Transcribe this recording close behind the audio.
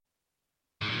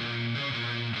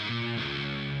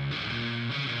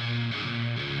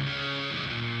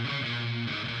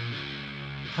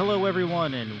Hello,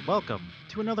 everyone, and welcome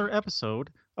to another episode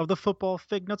of the Football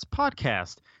Fig Nuts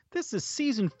podcast. This is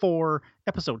season 4,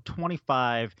 episode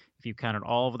 25. If you counted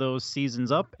all of those seasons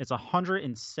up, it's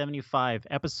 175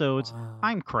 episodes. Wow.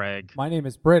 I'm Craig. My name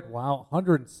is Britt. Wow,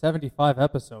 175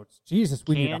 episodes. Jesus,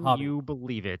 we need a Can hobby. you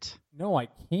believe it? No, I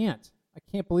can't. I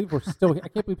can't believe I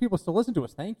can't believe people still listen to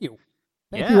us. Thank you.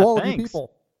 Thank Yeah, you, all of you thanks.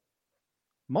 people.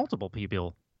 Multiple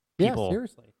people. Yeah,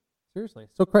 seriously.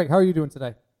 So, Craig, how are you doing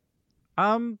today?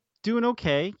 I'm doing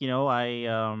okay.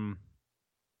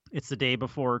 It's the day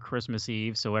before Christmas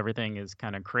Eve, so everything is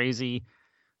kind of crazy.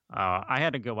 I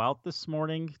had to go out this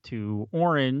morning to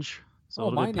Orange, so a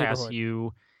little my bit past neighborhood.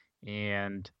 you.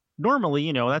 And normally,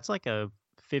 that's like a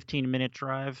 15-minute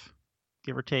drive,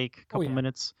 give or take, a couple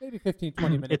minutes. Maybe 15,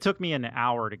 20 minutes. It took me an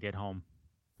hour to get home.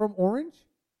 From Orange?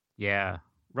 Yeah,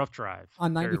 rough drive.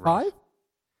 On Very 95? rough.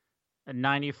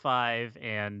 95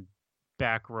 and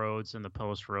back roads and the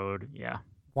post road. Yeah.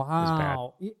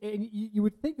 Wow. And you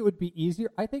would think it would be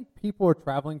easier. I think people are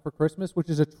traveling for Christmas, which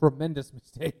is a tremendous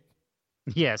mistake.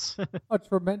 Yes. A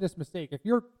tremendous mistake. If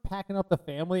you're packing up the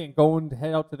family and going to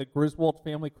head out to the Griswold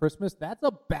family Christmas, that's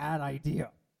a bad idea.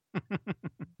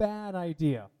 Bad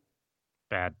idea.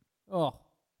 Bad. Oh,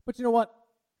 but you know what?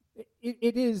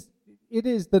 It is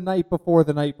the night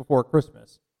before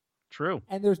Christmas. True.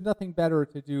 And there's nothing better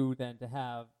to do than to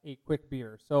have a quick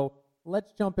beer. So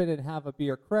let's jump in and have a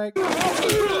beer. Craig,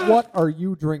 what are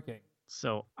you drinking?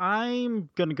 So I'm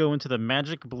going to go into the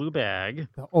magic blue bag.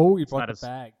 Oh, he brought the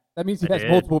bag. That means he has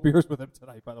multiple beers with him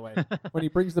tonight, by the way. When he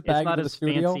brings the bag into the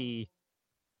studio.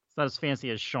 It's not as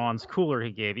fancy as Sean's cooler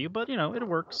he gave you, but, it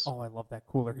works. Oh, I love that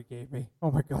cooler he gave me.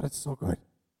 Oh, my God, it's so good.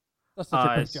 That's such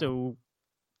a great job. So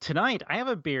tonight I have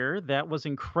a beer that was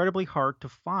incredibly hard to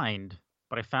find,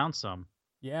 but I found some.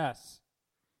 Yes.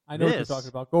 I know what you're talking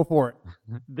about. Go for it.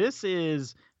 This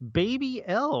is Baby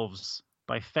Elves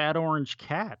by Fat Orange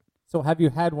Cat. So have you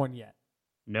had one yet?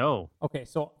 No. Okay,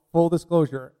 so full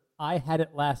disclosure, I had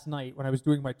it last night when I was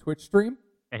doing my Twitch stream.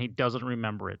 And he doesn't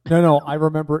remember it. No, I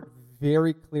remember it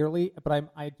very clearly, but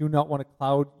I do not want to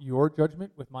cloud your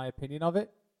judgment with my opinion of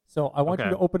it. So I want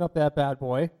you to open up that bad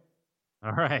boy.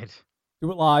 All right.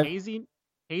 Do it live.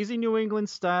 Hazy New England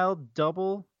style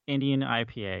double Indian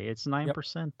IPA. It's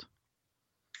 9%. Yep.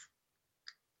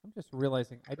 I'm just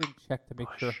realizing I didn't check to make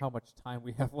sure how much time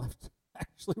we have left.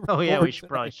 Actually, oh yeah, we should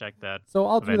probably check that. So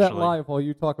I'll do that live while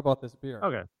you talk about this beer.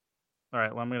 Okay. All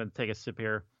right. Well, I'm gonna take a sip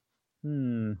here.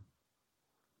 Oh,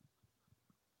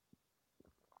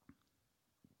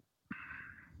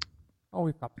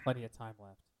 we've got plenty of time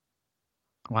left.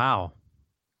 Wow.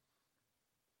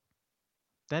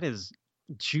 That is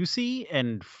juicy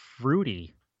and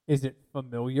fruity. Is it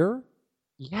familiar?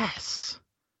 Yes.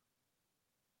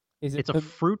 It's a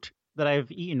fruit that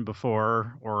I've eaten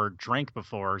before or drank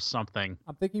before or something.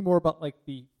 I'm thinking more about like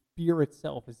the beer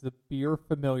itself. Is the beer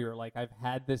familiar? Like I've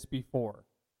had this before.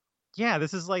 Yeah,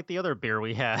 this is like the other beer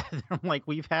we had. I'm like,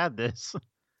 we've had this.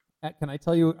 Can I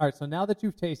tell you? All right, so now that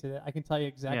you've tasted it, I can tell you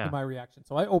exactly my reaction.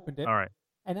 So I opened it. All right.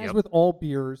 And as with all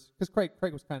beers, because Craig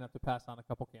was kind enough to pass on a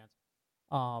couple cans.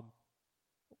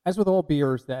 As with all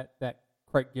beers that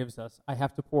Craig gives us, I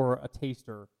have to pour a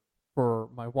taster for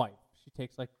my wife. She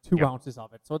takes like 2 ounces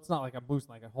of it. So it's not like I'm losing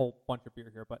like a whole bunch of beer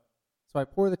here. But so I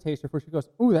pour the taster for her. She goes,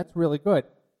 "Ooh, that's really good."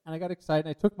 And I got excited.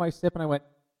 And I took my sip and I went,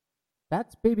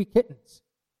 "That's baby kittens."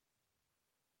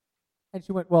 And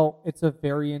she went, "Well, it's a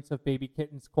variant of baby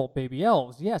kittens called baby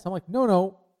elves." Yes. I'm like,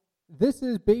 no. This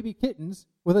is baby kittens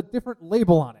with a different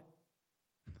label on it.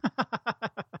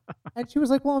 And she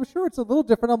was like, "Well, I'm sure it's a little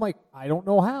different." I'm like, "I don't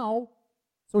know how."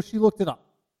 So she looked it up.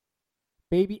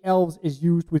 Baby elves is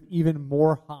used with even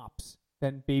more hops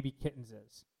than baby kittens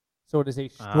is. So it is a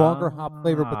stronger hop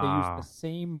flavor, but they use the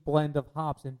same blend of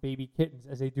hops in baby kittens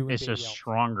as they do in baby elves. It's just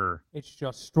stronger. It's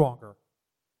just stronger.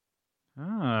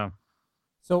 Ah.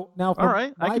 So now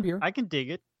for my beer. I can dig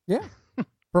it. Yeah.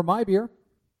 For my beer,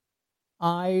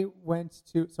 I went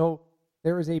to, so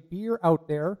there is a beer out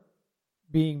there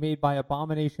being made by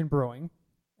Abomination Brewing.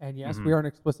 And yes, we are an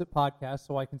explicit podcast,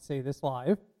 so I can say this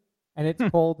live. And it's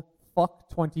called Fuck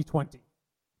 2020.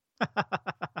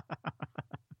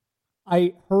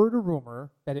 I heard a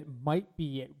rumor that it might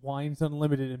be at Wines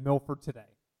Unlimited in Milford today.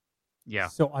 Yeah.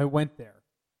 So I went there.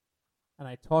 And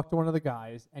I talked to one of the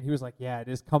guys, and he was like, "Yeah, it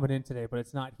is coming in today, but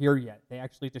it's not here yet. They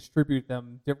actually distribute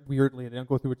them weirdly. They don't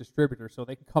go through a distributor, so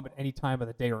they can come at any time of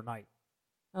the day or night."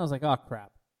 And I was like, "Oh,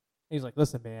 crap." And he's like,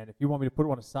 "Listen, man, if you want me to put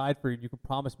one aside for you, and you can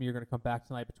promise me you're going to come back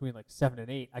tonight between like 7 and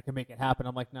 8, I can make it happen."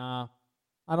 I'm like, "Nah,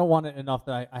 I don't want it enough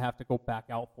that I have to go back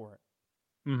out for it."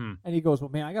 Mm-hmm. And he goes, "Well,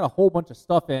 man, I got a whole bunch of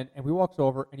stuff in." And we walks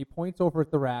over, and he points over at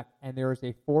the rack, and there is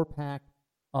a 4-pack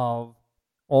of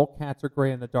All Cats Are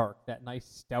Gray in the Dark, that nice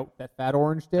stout that Fat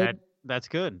Orange did. That's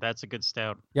good. That's a good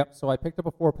stout. Yep, so I picked up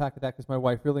a 4-pack of that because my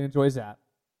wife really enjoys that.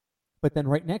 But then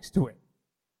right next to it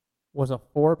was a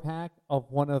 4-pack of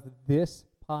one of this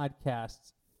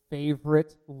podcast's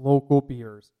favorite local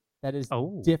beers that is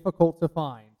difficult to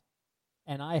find.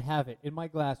 And I have it in my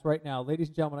glass right now. Ladies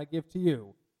and gentlemen, I give to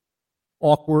you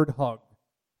Awkward Hug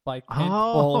by Kent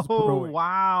Falls Brewing.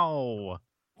 Wow.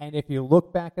 And if you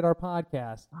look back at our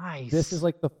podcast, nice. This is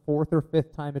like the 4th or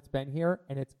 5th time it's been here,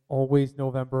 and it's always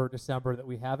November or December that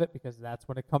we have it because that's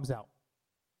when it comes out.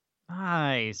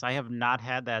 Nice. I have not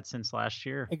had that since last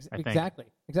year. Exactly.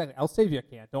 I'll save you a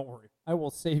can. Don't worry. I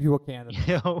will save you a can.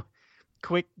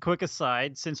 Quick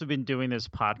aside, since we've been doing this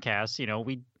podcast,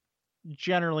 we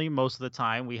generally, most of the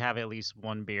time, we have at least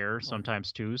one beer,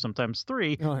 sometimes 2, sometimes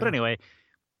 3. But anyway,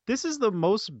 this is the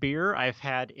most beer I've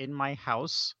had in my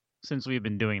house since we've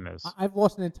been doing this. I've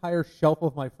lost an entire shelf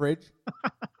of my fridge.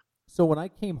 So when I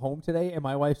came home today and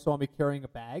my wife saw me carrying a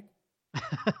bag,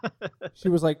 she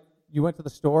was like, "You went to the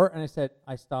store?" And I said,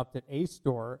 "I stopped at a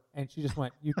store." And she just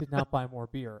went, "You did not buy more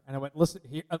beer." And I went, "Listen,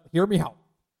 hear me out."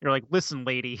 You're like, "Listen,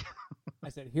 lady." I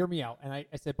said, "Hear me out." And I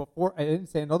said, before I didn't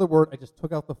say another word, I just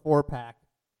took out the 4-pack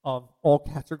of All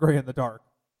Cats Are Gray in the Dark.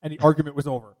 And the argument was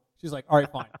over. She's like, "All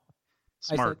right, fine."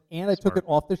 Smart. I said, I took it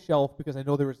off the shelf because I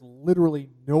know there is literally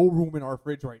no room in our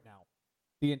fridge right now.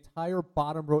 The entire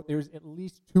bottom row, there's at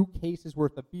least 2 cases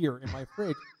worth of beer in my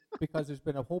fridge because there's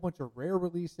been a whole bunch of rare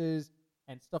releases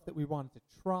and stuff that we wanted to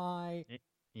try.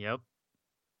 Yep.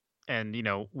 And,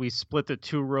 we split the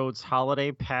Two Roads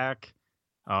holiday pack.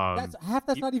 That's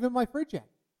not even in my fridge yet.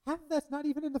 Half of that's not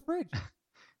even in the fridge.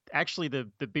 Actually,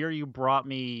 the beer you brought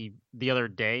me the other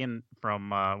day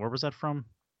from, where was that from?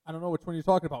 I don't know which one you're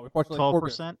talking about. We bought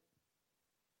 12%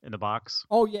 in the box.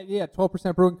 Oh, yeah.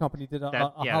 12% Brewing Company did a holiday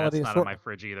that's not assortment. in my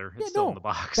fridge either. It's still in the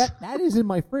box. That is in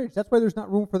my fridge. That's why there's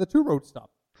not room for the Two Road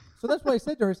stuff. So that's why I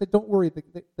said to her, I said, "Don't worry,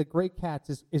 the Grey Cats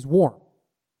is warm.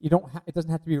 It doesn't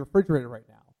have to be refrigerated right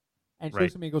now." And she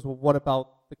looks at me and goes, "Well, what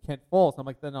about the Kent Falls?" I'm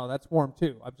like, "No, that's warm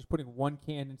too. I'm just putting 1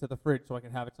 can into the fridge so I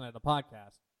can have it tonight on the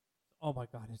podcast." Oh my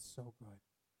God, it's so good.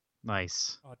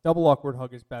 Nice. Double Awkward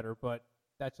Hug is better, but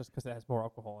that's just because it has more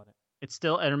alcohol in it. It's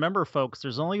still, and remember, folks,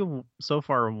 there's only so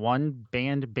far one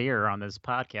banned beer on this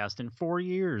podcast in 4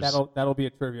 years. That'll be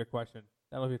a trivia question.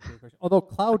 Although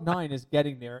Cloud9 is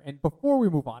getting there, and before we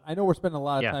move on, I know we're spending a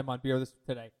lot of time on beer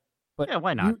today, but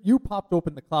why not? You popped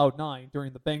open the Cloud9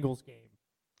 during the Bengals game.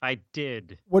 I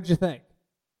did. What'd you think?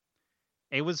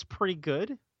 It was pretty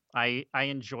good. I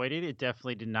enjoyed it. It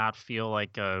definitely did not feel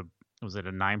like was it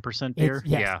a 9% beer?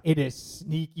 Yes, it is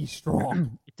sneaky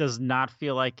strong. It does not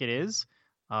feel like it is.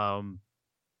 Though,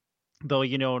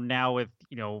 now with,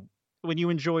 when you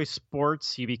enjoy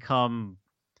sports, you become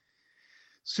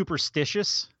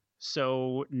superstitious.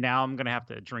 So now I'm going to have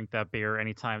to drink that beer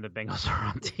anytime the Bengals are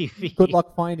on TV. Good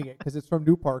luck finding it because it's from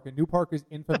New Park, and New Park is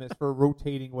infamous for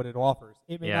rotating what it offers.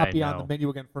 It may not be on the menu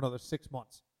again for another 6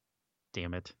 months.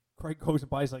 Damn it. Craig goes and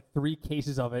buys like 3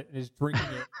 cases of it and is drinking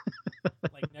it.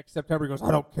 Like next September, he goes, "I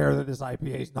don't care that this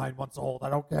IPA is 9 months old. I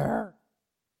don't care."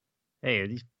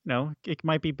 Hey, it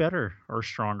might be better or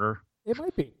stronger. It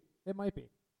might be.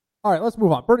 All right, let's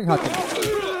move on. Burning hot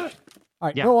takes. All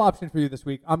right, no option for you this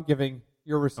week. I'm giving,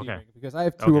 you're receiving because I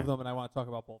have 2 of them and I want to talk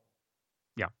about both.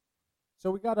 Yeah.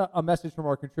 So we got a message from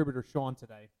our contributor, Sean,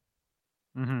 today.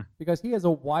 Because he has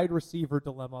a wide receiver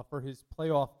dilemma for his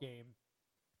playoff game.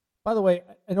 By the way,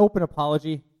 an open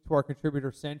apology to our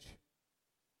contributor, Cinch.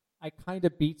 I kind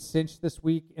of beat Cinch this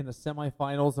week in the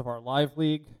semifinals of our live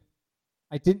league.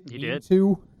 I didn't mean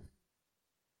to.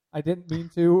 I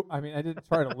mean, I didn't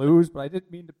try to lose, but I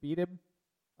didn't mean to beat him.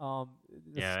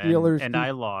 The Steelers and I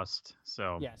lost.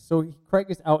 So so Craig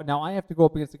is out now. I have to go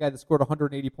up against a guy that scored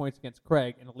 180 points against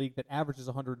Craig in a league that averages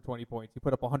 120 points. He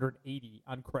put up 180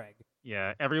 on Craig.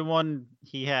 Yeah, everyone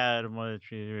he had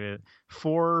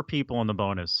 4 people in the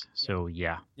bonus. So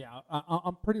yeah.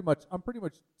 I'm pretty much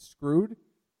screwed.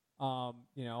 I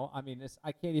mean,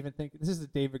 I can't even think. This is a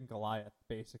David and Goliath,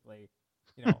 basically.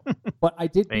 But I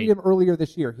did beat him earlier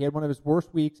this year. He had one of his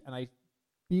worst weeks, and I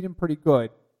beat him pretty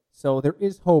good. So there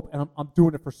is hope, and I'm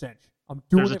doing it for Cinch. I'm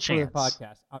doing it for the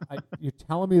podcast. You're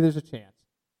telling me there's a chance.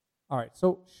 All right,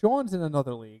 so Sean's in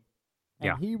another league,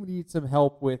 and he needs some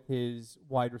help with his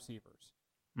wide receivers.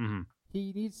 Mm-hmm.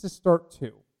 He needs to start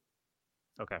 2.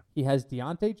 Okay. He has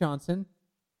Deontay Johnson,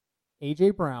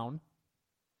 A.J. Brown.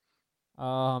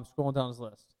 I'm scrolling down his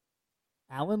list.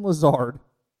 Alan Lazard,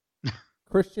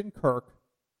 Christian Kirk,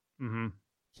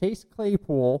 Chase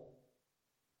Claypool,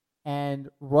 and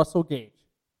Russell Gage.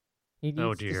 He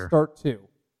needs to start 2.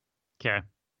 Okay.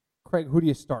 Craig, who do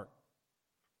you start?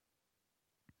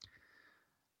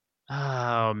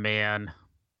 Oh, man.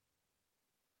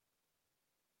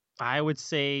 I would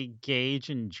say Gage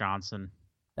and Johnson.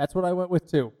 That's what I went with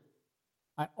too.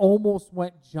 I almost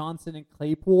went Johnson and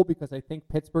Claypool because I think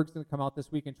Pittsburgh's going to come out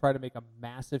this week and try to make a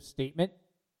massive statement.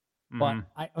 But Mhm.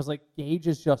 I was like, Gage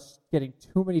is just getting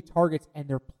too many targets, and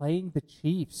they're playing the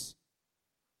Chiefs.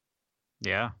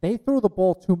 Yeah. They throw the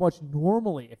ball too much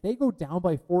normally. If they go down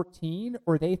by 14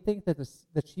 or they think that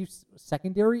the Chiefs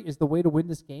secondary is the way to win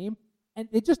this game, and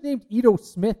they just named Ito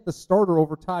Smith the starter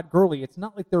over Todd Gurley. It's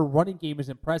not like their running game is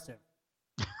impressive.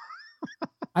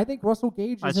 I think Russell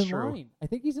Gage is That's in true. line. I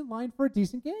think he's in line for a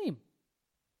decent game.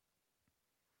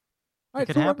 All right, It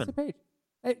could so we're on the same happen. page.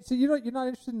 Hey, so you're not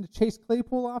interested in the Chase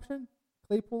Claypool option?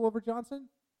 Claypool over Johnson?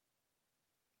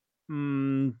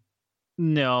 Mm,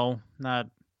 no, not.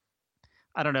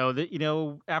 I don't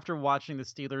know. After watching the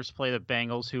Steelers play the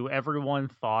Bengals, who everyone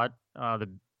thought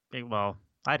well,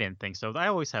 I didn't think so. I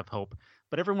always have hope,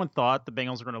 but everyone thought the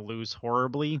Bengals were going to lose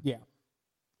horribly. Yeah.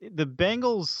 The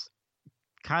Bengals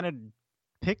kind of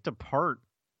picked apart,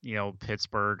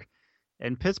 Pittsburgh,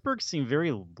 and Pittsburgh seemed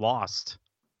very lost.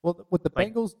 Well, what the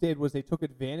Like, Bengals did was they took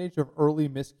advantage of early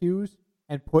miscues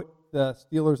and put the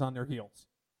Steelers on their heels,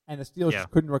 and the Steelers yeah,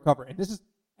 just couldn't recover.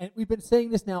 And we've been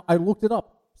saying this now. I looked it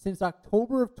up since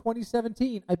October of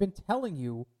 2017. I've been telling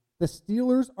you the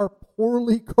Steelers are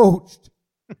poorly coached.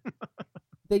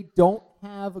 They don't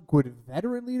have good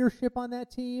veteran leadership on that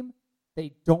team.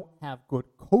 They don't have good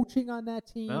coaching on that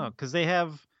team. because they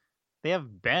have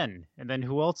Ben, and then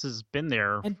who else has been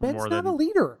there And for Ben's more not a than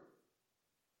leader.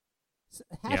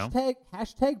 you know?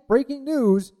 Hashtag breaking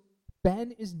news.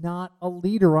 Ben is not a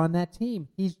leader on that team.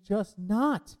 He's just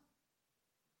not.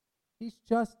 He's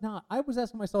just not. I was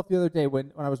asking myself the other day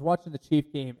when I was watching the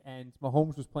Chief game and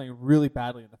Mahomes was playing really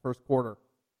badly in the first quarter.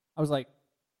 I was like,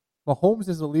 Mahomes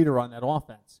is a leader on that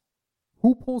offense.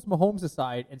 Who pulls Mahomes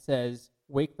aside and says,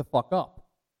 wake the fuck up?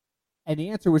 And the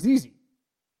answer was easy.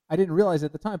 I didn't realize it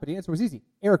at the time, but the answer was easy.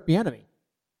 Eric Bieniemy.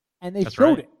 And they That's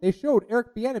showed right. it. They showed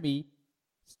Eric Bieniemy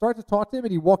start to talk to him,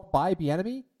 and he walked by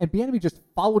Bieniemy, and Bieniemy just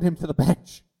followed him to the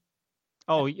bench.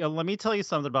 Oh, yeah, let me tell you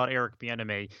something about Eric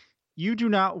Bieniemy. You do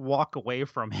not walk away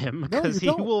from him No, because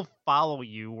you he don't. will follow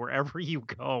you wherever you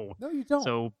go. No, you don't.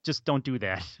 So just don't do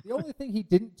that. The only thing he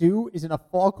didn't do is in a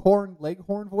foghorn,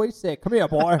 leghorn voice say, "Come here,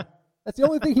 boy." That's the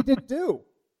only thing he didn't do.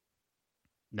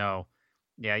 No.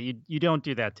 Yeah, you don't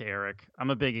do that to Eric. I'm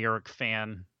a big Eric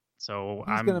fan, so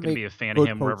He's I'm going to going to make be a fan of good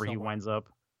him coach wherever he somewhere. winds up.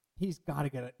 He's got to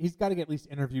get it. He's got to get at least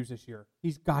interviews this year.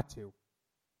 He's got to.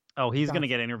 Oh, he's going to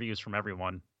Gotcha. get interviews from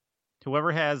everyone.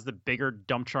 Whoever has the bigger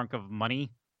dump trunk of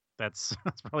money, that's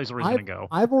probably where he's going to go.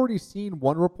 I've already seen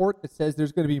one report that says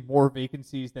there's going to be more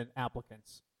vacancies than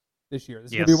applicants this year.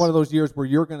 This is going to be Yes. one of those years where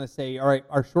you're going to say, all right,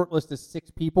 our short list is 6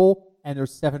 people and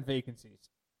there's 7 vacancies.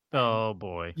 Oh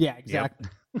boy. Yeah, exactly.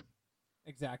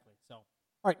 Exactly. So, all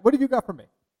right, what have you got for me?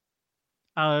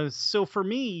 So for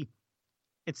me,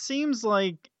 it seems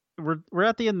like we're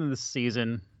at the end of the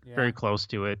season, Yeah. very close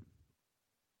to it.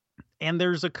 And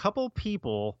there's a couple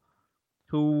people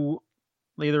who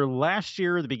either last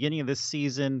year or the beginning of this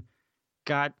season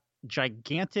got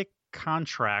gigantic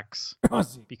contracts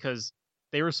because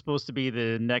they were supposed to be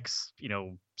the next,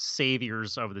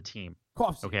 saviors of the team.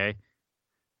 Coffee. Okay.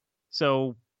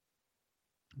 So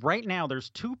right now there's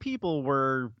 2 people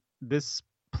where this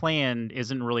plan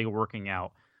isn't really working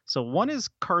out. So one is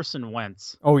Carson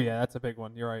Wentz. Oh, yeah, that's a big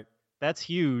one. You're right. That's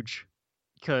huge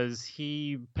because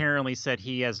he apparently said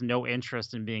he has no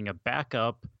interest in being a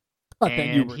backup.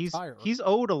 Then you And retire. he's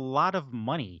owed a lot of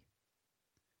money,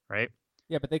 right?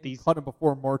 Yeah, but they can cut him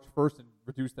before March 1st and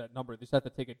reduce that number. They just have to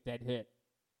take a dead hit.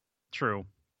 True.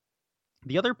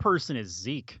 The other person is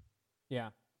Zeke. Yeah.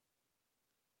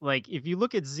 Like, if you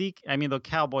look at Zeke, I mean, the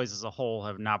Cowboys as a whole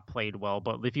have not played well,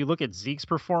 but if you look at Zeke's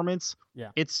performance,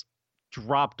 Yeah. it's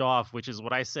dropped off, which is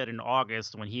what I said in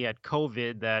August when he had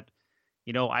COVID that,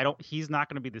 he's not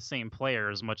going to be the same player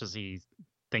as much as he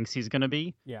thinks he's going to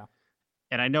be. Yeah.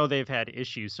 And I know they've had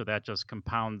issues, so that just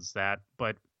compounds that.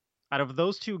 But out of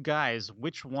those 2 guys,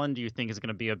 which one do you think is going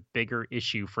to be a bigger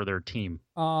issue for their team?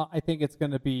 I think it's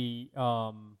going to be.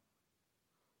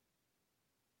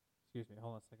 Excuse me.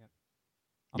 Hold on a second.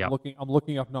 I'm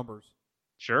looking up numbers.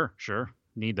 Sure.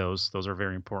 Need those. Those are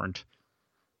very important.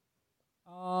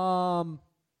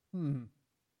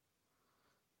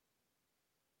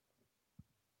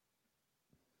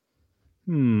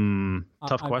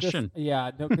 Tough question.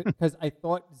 Because I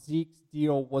thought Zeke's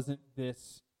deal wasn't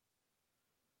this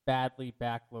badly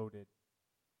backloaded.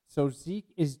 So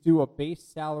Zeke is due a base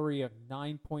salary of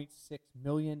 $9.6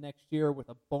 million next year with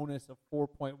a bonus of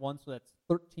 $4.1, so that's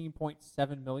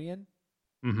 $13.7 million.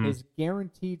 Mm-hmm. His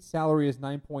guaranteed salary is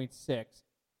 9.6.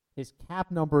 His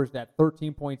cap number is at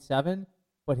 13.7,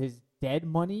 but his dead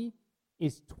money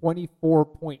is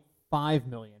 24.5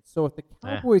 million. So if the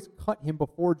Cowboys cut him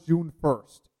before June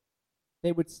 1st,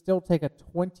 they would still take a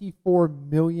 $24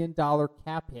 million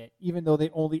cap hit, even though they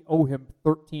only owe him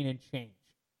 13 and change.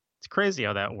 It's crazy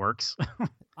how that works.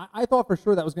 I thought for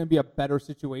sure that was going to be a better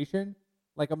situation.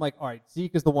 Like, I'm like, all right,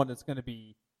 Zeke is the one that's going to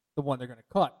be the one they're going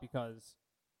to cut because,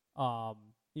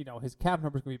 his cap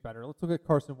number is going to be better. Let's look at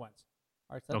Carson Wentz.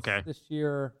 All right, so that's this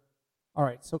year. All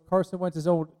right, so Carson Wentz is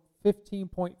owed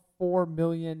 $15.4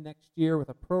 million next year with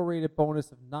a prorated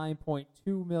bonus of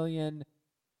 $9.2 million.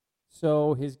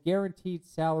 So his guaranteed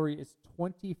salary is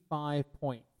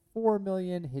 $25.4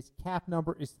 million. His cap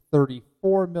number is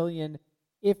 $34 million.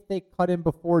 If they cut him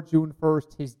before June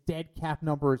 1st, his dead cap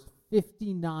number is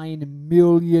 $59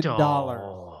 million.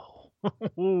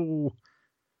 Oh.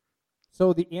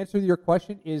 So the answer to your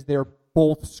question is they're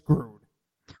both screwed.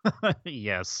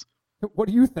 Yes. What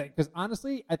do you think? Because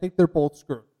honestly, I think they're both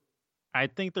screwed. I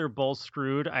think they're both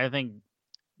screwed. I think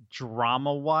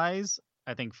drama-wise,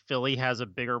 I think Philly has a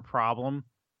bigger problem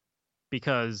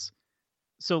because,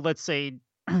 so let's say,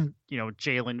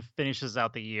 Jalen finishes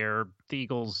out the year, the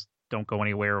Eagles don't go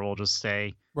anywhere, we'll just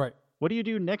say. Right. What do you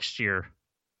do next year?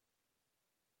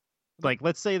 Like,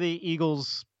 let's say the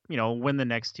Eagles, win the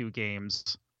next 2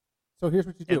 games. So here's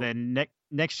what you do. And then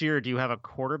next year, do you have a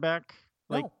quarterback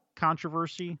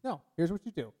controversy? No. Here's what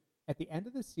you do. At the end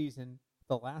of the season,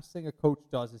 the last thing a coach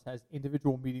does is has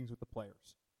individual meetings with the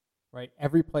players. Right?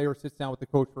 Every player sits down with the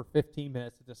coach for 15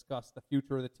 minutes to discuss the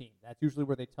future of the team. That's usually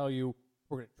where they tell you,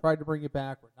 we're going to try to bring you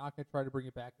back, we're not going to try to bring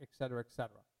you back, et cetera, et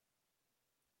cetera.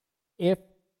 If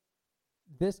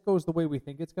this goes the way we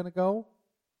think it's going to go,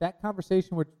 that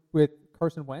conversation with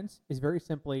Carson Wentz is very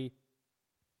simply,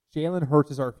 Jalen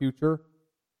Hurts is our future.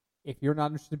 If you're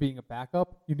not interested in being a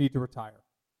backup, you need to retire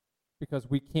because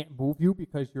we can't move you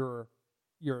because your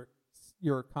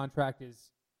contract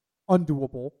is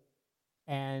undoable,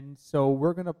 and so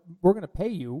we're gonna pay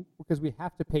you because we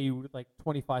have to pay you like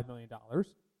 $25 million,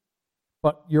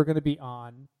 but you're gonna be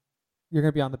on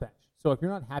the bench. So if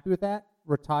you're not happy with that,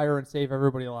 retire and save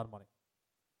everybody a lot of money.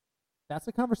 That's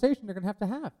a conversation they're going to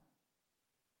have.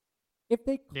 If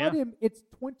they cut him, it's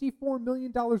 $24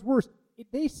 million worse.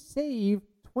 They save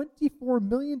 $24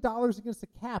 million against the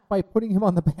cap by putting him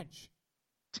on the bench.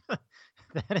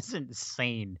 That is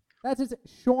insane. That's it.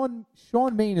 Sean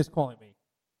Maine is calling me.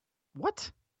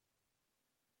 What?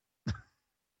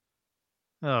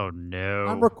 Oh, no.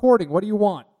 I'm recording. What do you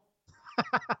want?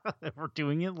 We're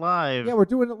doing it live. Yeah, we're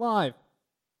doing it live.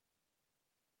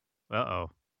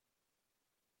 Uh-oh.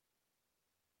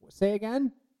 Say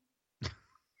again?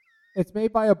 It's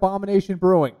made by Abomination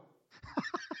Brewing.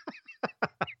 Oh,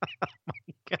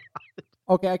 my God.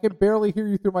 Okay, I can barely hear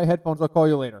you through my headphones. I'll call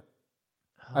you later.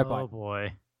 Oh, bye.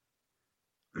 Boy.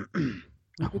 We've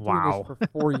been Wow. doing this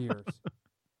for 4 years.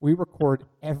 We record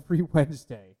every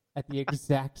Wednesday at the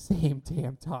exact same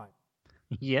damn time.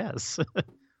 Yes.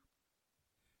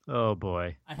 Oh,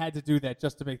 boy. I had to do that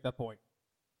just to make that point.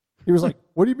 He was like,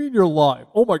 "What do you mean you're live?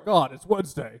 Oh my God, it's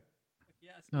Wednesday."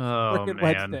 Yes, it's freaking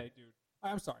Wednesday, dude.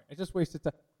 I'm sorry, I just wasted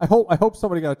time. I hope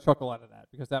somebody got a chuckle out of that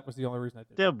because that was the only reason I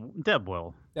did. Deb will. Deb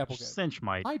will get it. Cinch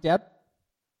might. Hi, Deb.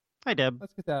 Hi, Deb.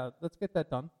 Let's get that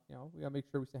done. We gotta make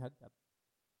sure we say hi to Deb.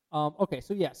 Okay,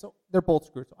 so they're both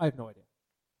screwed. So I have no idea.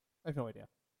 All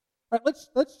right,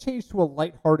 let's change to a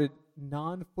lighthearted,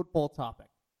 non-football topic.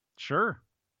 Sure.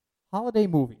 Holiday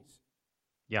movies.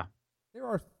 Yeah. There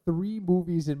are 3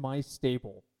 movies in my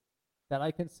stable that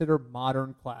I consider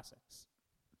modern classics.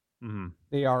 Mm-hmm.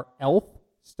 They are Elf,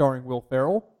 starring Will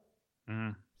Ferrell,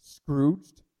 Mm-hmm.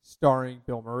 Scrooged, starring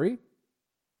Bill Murray,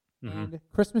 Mm-hmm. and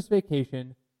Christmas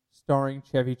Vacation, starring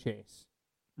Chevy Chase.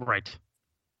 Right.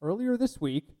 Earlier this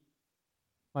week,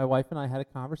 my wife and I had a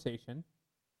conversation,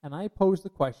 and I posed the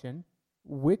question,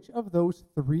 which of those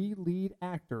 3 lead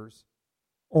actors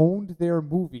owned their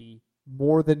movie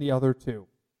more than the other 2?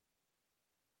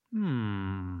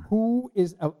 Who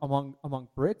is among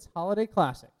Britt's holiday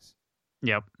classics?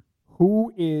 Yep.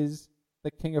 Who is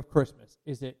the king of Christmas?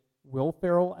 Is it Will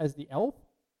Ferrell as the elf?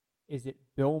 Is it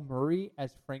Bill Murray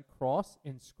as Frank Cross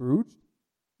in Scrooged?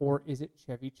 Or is it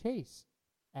Chevy Chase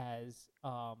as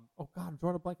I'm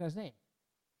drawing a blank on his name.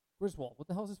 Griswold. What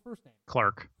the hell is his first name?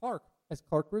 Clark as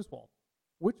Clark Griswold.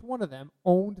 Which one of them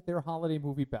owned their holiday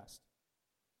movie best?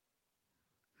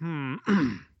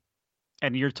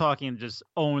 And you're talking just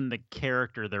own the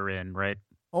character they're in, right?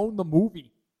 Own the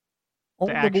movie.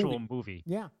 The actual movie.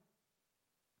 Yeah.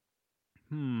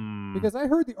 Because I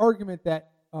heard the argument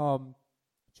that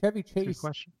Chevy Good Chase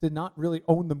question. did not really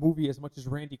own the movie as much as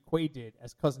Randy Quaid did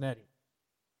as Cousin Eddie.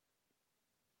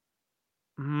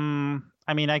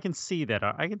 I mean, I can see that.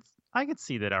 I can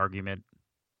see that argument.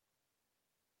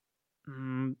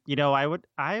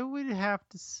 I would have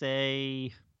to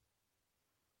say,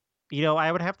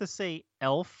 I would have to say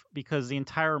Elf because the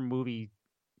entire movie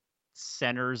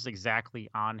centers exactly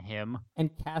on him. And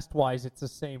cast-wise, it's the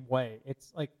same way.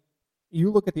 It's like,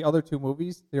 you look at the other two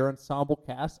movies, their ensemble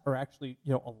casts are actually,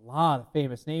 a lot of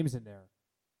famous names in there.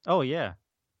 Oh yeah.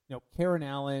 Karen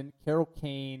Allen, Carol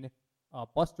Kane,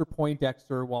 Buster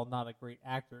Poindexter, while not a great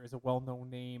actor, is a well-known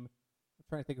name. I'm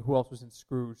trying to think of who else was in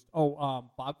Scrooged.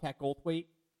 Bobcat Goldthwait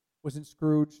was in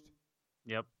Scrooged.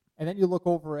 Yep. And then you look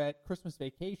over at Christmas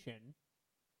Vacation,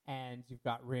 and you've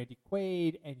got Randy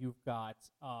Quaid, and you've got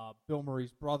Bill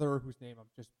Murray's brother, whose name I'm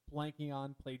just blanking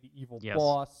on, played the evil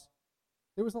boss.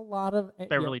 There was a lot of...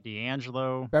 Beverly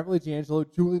D'Angelo.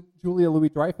 Julia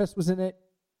Louis-Dreyfus was in it.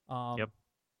 Yep.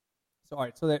 So, all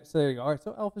right, so there you go. All right,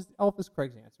 so Elf is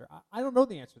Craig's answer. I don't know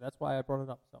the answer. That's why I brought it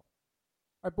up. So, all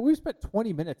right, but we've spent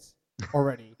 20 minutes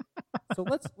already. So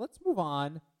let's move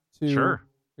on to... Sure.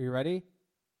 Are you ready?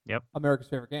 Yep. America's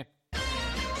favorite game.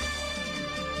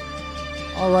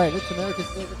 All right, it's America's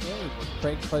favorite game.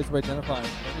 Craig tries to identify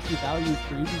fantasy values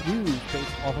for you to use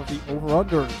based off of the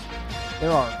over-unders.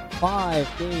 There are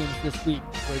 5 games this week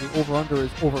where the over-under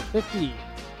is over 50.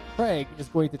 Craig is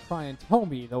going to try and tell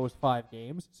me those 5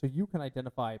 games so you can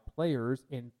identify players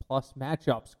in plus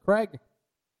matchups. Craig,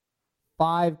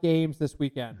 5 games this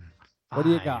weekend. What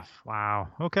do you got? Wow.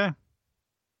 Okay.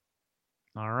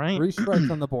 All right. 3 strikes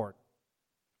on the board.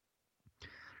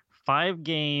 5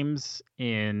 games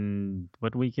in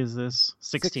what week is this?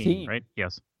 16, right?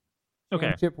 Yes. Okay.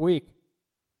 Championship week.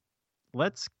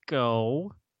 Let's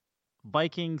go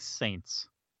Vikings Saints.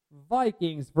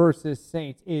 Vikings versus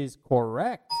Saints is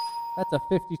correct. That's a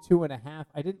 52.5.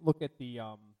 I didn't look at the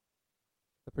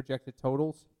projected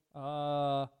totals.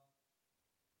 What's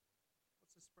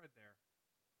the spread there?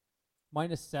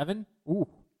 -7.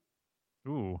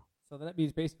 Ooh. So that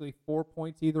means basically 4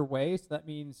 points either way. So that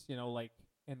means, like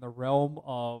in the realm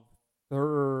of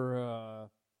 30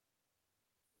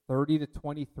 to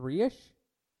 23-ish.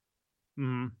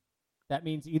 Mm-hmm. That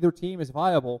means either team is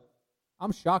viable.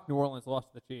 I'm shocked New Orleans lost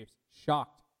to the Chiefs.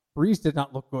 Shocked. Breeze did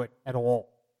not look good at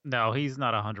all. No, he's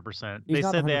not 100%. He's they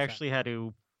not said 100%. They actually had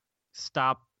to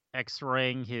stop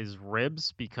x-raying his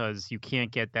ribs because you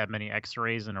can't get that many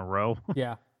x-rays in a row.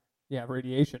 Yeah,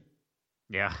 radiation.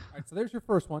 Yeah. All right, so there's your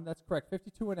first one. That's correct.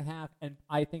 52.5, and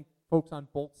I think folks on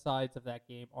both sides of that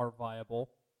game are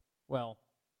viable. Well,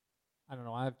 I don't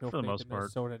know. I have no faith in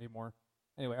Minnesota anymore.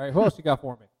 Anyway, all right, who else you got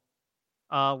for me?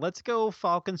 Let's go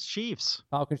Falcons-Chiefs.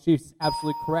 Falcons-Chiefs is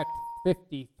absolutely correct.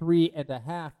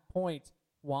 53.5 points.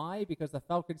 Why? Because the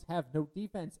Falcons have no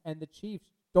defense, and the Chiefs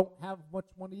don't have much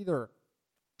one either.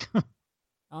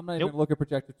 I'm not even going to look at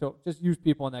projected total. Just use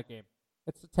people in that game.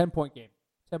 It's a 10-point game.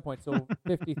 10 points. So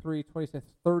 53, 26,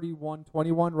 31,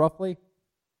 21 roughly.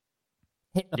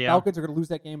 Hey, the Falcons are going to lose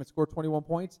that game and score 21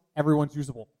 points. Everyone's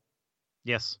usable.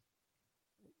 Yes.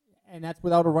 And that's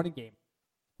without a running game.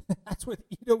 That's with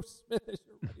Ito Smith as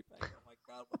your running back. Oh, my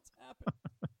God, what's happened?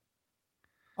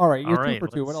 All right, you're 2 for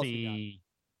 2. What else you got?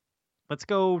 Let's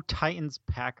go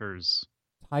Titans-Packers.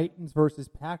 Titans versus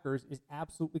Packers is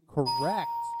absolutely correct,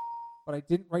 but I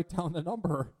didn't write down the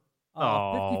number.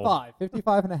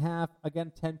 55.5.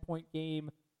 Again, 10-point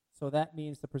game. So that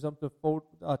means the presumptive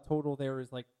total there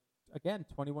is again,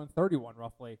 21-31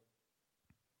 roughly.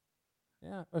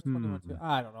 Yeah, it's 21-2.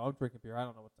 I don't know. I'm drinking beer. I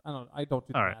don't know. I don't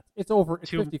do the math. It's over.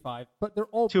 It's 55, but they're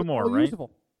all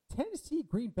usable. Tennessee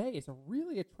Green Bay is a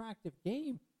really attractive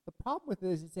game. The problem with it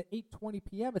is it's at 8:20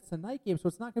 p.m. It's a night game, so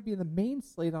it's not going to be in the main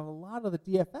slate on a lot of the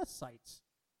DFS sites.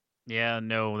 Yeah,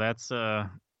 no, that's yeah,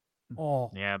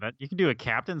 that you can do a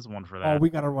captain's one for that. Oh, we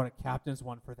got to run a captain's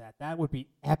one for that. That would be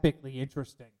epically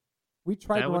interesting. We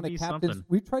tried to run a captain's.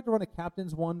 We tried to run a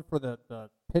captain's one for the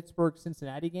Pittsburgh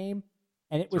Cincinnati game,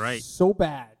 and it was so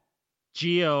bad.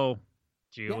 Gio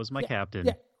was my captain.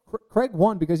 Yeah, Craig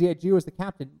won because he had Gio as the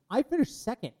captain. I finished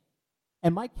second,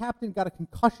 and my captain got a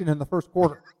concussion in the first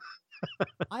quarter.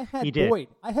 I had Boyd.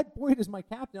 I had Boyd as my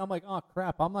captain. I'm like, oh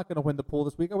crap, I'm not going to win the pool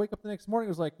this week. I wake up the next morning. It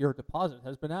was like, your deposit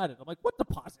has been added. I'm like, what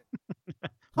deposit?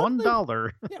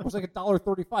 $1. Yeah, it was like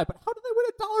 $1.35. But how did they win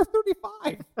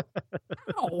 $1.35?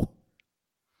 How?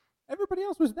 Everybody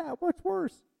else was that much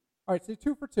worse. All right, so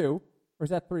 2 for 2. Or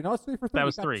is that 3? No, it's 3 for 3. That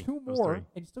was got 3. 2 more, and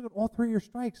you still got all 3 of your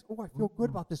strikes. Oh, I feel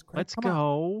good about this, Craig. Let's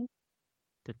go.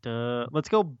 Let's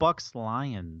go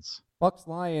Bucks-Lions.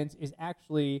 Bucks-Lions is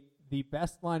actually the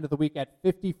best line of the week at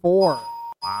 54.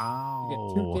 Wow.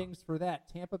 You get 2 dings for that.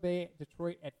 Tampa Bay,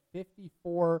 Detroit at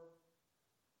 54.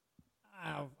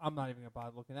 I'm not even going to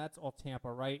bother looking. That's all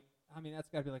Tampa, right? I mean, that's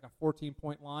got to be like a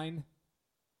 14-point line.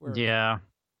 Yeah.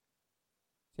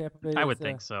 Tampa Bay I is, would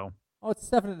think so. Oh, it's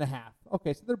 7.5.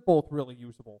 Okay, so they're both really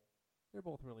usable.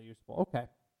 Okay.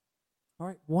 All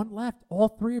right, one left. All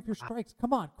 3 of your strikes.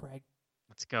 Come on, Craig.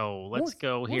 Let's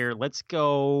go here. Let's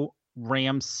go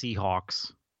Rams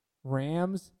Seahawks.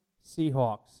 Rams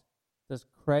Seahawks. Does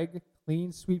Craig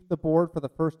clean sweep the board for the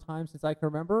first time since I can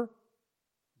remember?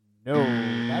 No,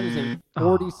 that is a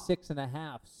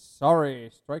 46.5. Sorry,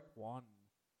 strike 1.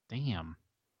 Damn.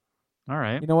 All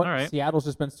right. You know what? All right. Seattle's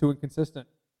just been too inconsistent.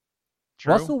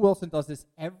 True. Russell Wilson does this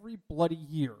every bloody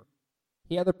year.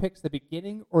 He either picks the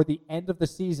beginning or the end of the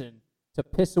season to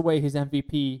piss away his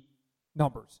MVP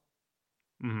numbers.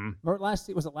 Mm-hmm. Remember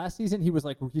was it last season?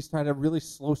 He's trying to really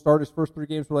slow start. His first 3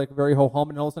 games were like very ho-hum,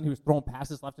 and all of a sudden he was throwing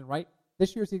passes left and right.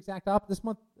 This year's the exact opposite. This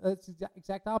month, it's the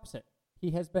exact opposite.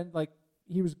 He has been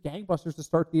he was gangbusters to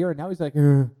start the year, and now he's like,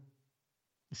 ugh.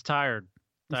 He's tired.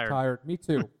 He's tired. Me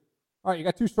too. All right, you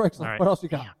got 2 strikes left. Right. What else you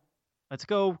got? Damn. Let's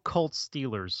go Colts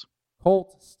Steelers.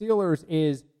 Colts Steelers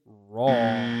is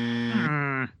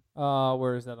wrong.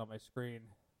 Where is that on my screen?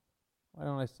 Why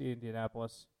don't I see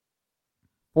Indianapolis?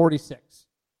 46.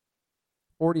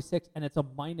 46, and it's a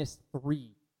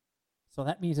 -3. So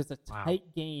that means it's a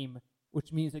tight game,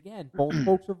 which means, again, both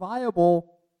folks are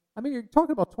viable. I mean, you're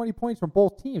talking about 20 points from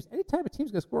both teams. Anytime a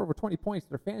team's going to score over 20 points,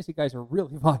 their fantasy guys are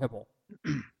really viable.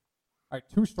 All right,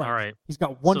 2 strikes. All right. He's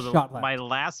got 1 shot left. My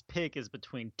last pick is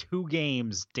between 2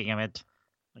 games, damn it.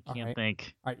 I can't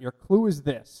think. All right, your clue is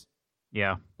this.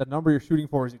 Yeah. The number you're shooting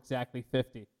for is exactly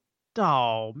 50.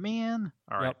 Oh, man.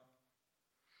 All right. Yep.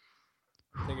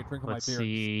 Take a drink of my beer. Let's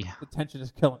see. The tension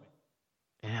is killing me.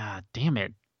 Yeah, damn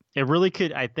it. It really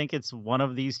could. I think it's one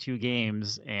of these 2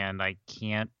 games, and I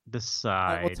can't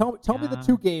decide. All right, well, tell me the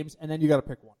 2 games, and then you got to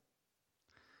pick one.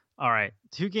 All right.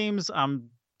 2 games I'm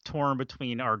torn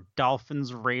between are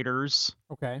Dolphins Raiders.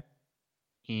 Okay.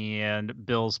 And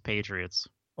Bills Patriots.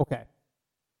 Okay.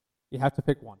 You have to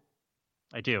pick one.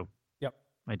 I do. Yep.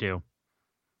 I do.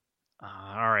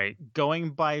 All right.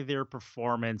 Going by their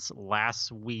performance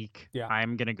last week,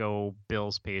 I'm going to go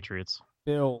Bills Patriots.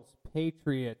 Bills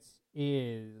Patriots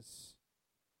is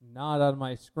not on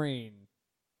my screen.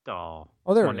 Oh,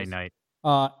 there Monday it is. night.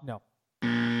 No.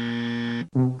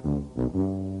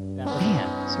 That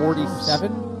was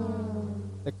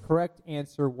 47. The correct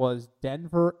answer was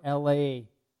Denver, LA.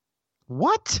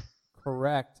 What?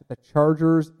 Correct. The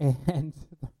Chargers and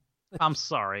I'm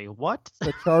sorry. What?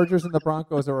 The Chargers and the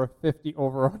Broncos are a 50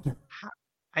 over/under.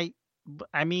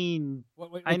 I mean,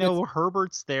 I know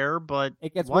Herbert's there, but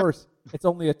it gets worse. It's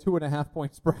only a 2.5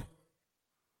 point spread.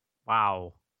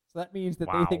 Wow. So that means that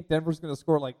they think Denver's going to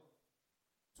score like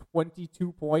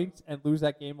 22 points and lose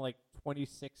that game like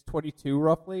 26-22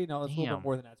 roughly. No, it's a little bit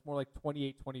more than that. It's more like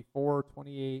 28-24,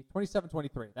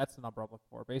 27-23. That's the number I'm looking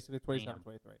for. Basically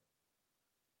 27-23.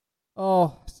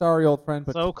 Oh, sorry, old friend.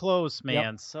 But so close, man.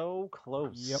 Yep. So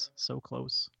close. Yep. So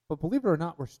close. But believe it or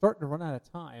not, we're starting to run out of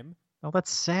time. Oh,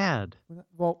 that's sad.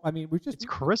 Well, I mean, it's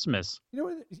Christmas. You know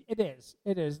what? It is.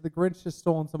 It is. The Grinch has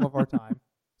stolen some of our time.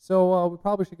 So we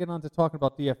probably should get on to talking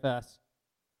about DFS.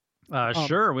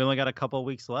 Sure. We only got a couple of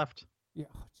weeks left. Yeah.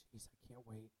 Oh, jeez, I can't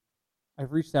wait.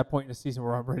 I've reached that point in the season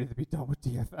where I'm ready to be done with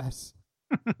DFS.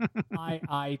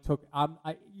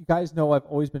 You guys know I've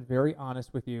always been very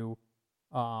honest with you.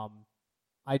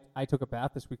 I took a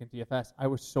bath this week in DFS. I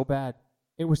was so bad.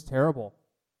 It was terrible.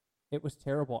 It was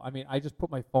terrible. I mean, I just put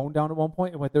my phone down at one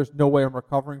point and went, there's no way I'm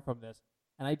recovering from this.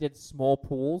 And I did small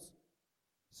pools.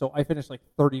 So I finished like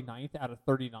 39th out of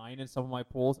 39 in some of my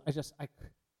pools.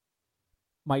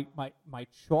 My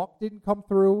chalk didn't come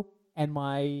through and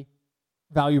my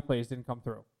value plays didn't come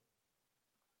through.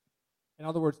 In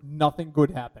other words, nothing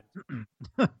good happened.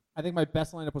 I think my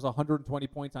best lineup was 120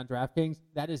 points on DraftKings.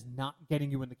 That is not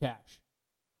getting you in the cash.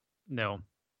 No.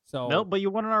 So no, but you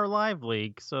won in our live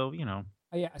league, so you know.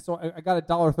 Yeah, so I got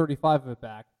 $1.35 of it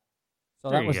back. So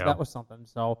that was something.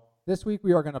 So this week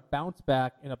we are going to bounce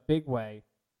back in a big way.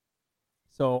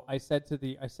 So I said to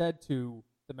the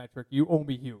metric, you owe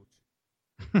me huge.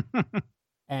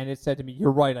 And it said to me,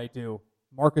 you're right, I do.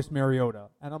 Marcus Mariota.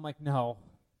 And I'm like, no.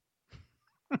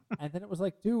 And then it was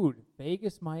like, dude,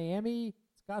 Vegas, Miami,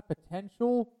 it's got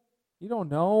potential. You don't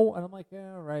know. And I'm like,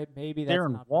 yeah, right, maybe that's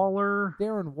Darren Waller.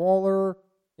 Darren Waller.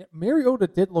 Yeah, Mariota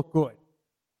did look good.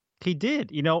 He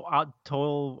did. You know,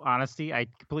 total honesty, I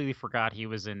completely forgot he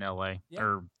was in L.A.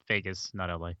 Or Vegas, not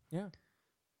L.A. Yeah.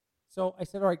 So I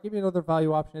said, all right, give me another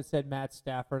value option. It said Matt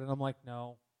Stafford. And I'm like,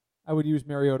 no. I would use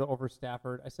Mariota over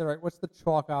Stafford. I said, all right, what's the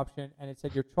chalk option? And it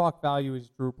said your chalk value is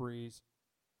Drew Brees.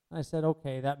 And I said,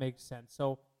 okay, that makes sense.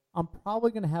 So I'm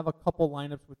probably going to have a couple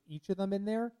lineups with each of them in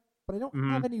there, but I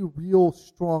don't have any real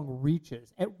strong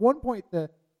reaches. At one point, the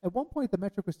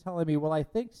metric was telling me, well, I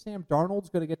think Sam Darnold's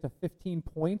going to get to 15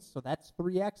 points, so that's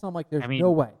 3x. I'm like, there's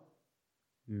no way.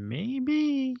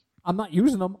 Maybe. I'm not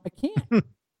using him. I can't.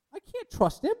 I can't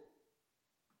trust him.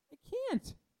 I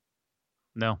can't.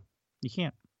 No, you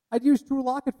can't. I'd use Drew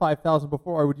Lock at 5,000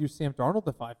 before I would use Sam Darnold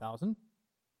at 5,000.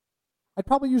 I'd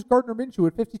probably use Gardner Minshew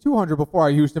at 5,200 before I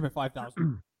used him at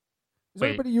 5,000.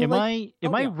 Wait, am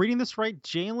I reading this right?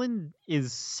 Jalen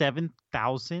is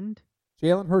 7,000?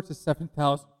 Jalen Hurts is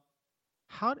 7,000.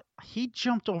 He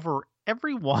jumped over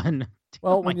everyone?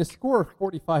 Well, when you score a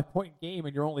 45-point game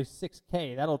and you're only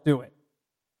 6K, that'll do it.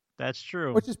 That's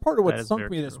true. Which is part of what sunk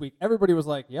me this week. Everybody was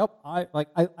like, yep. I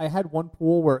had one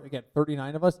pool where, again,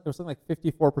 39 of us, it was something like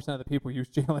 54% of the people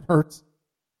used Jalen Hurts.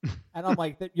 And I'm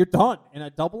like, you're done. In a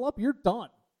double up, you're done.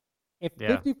 If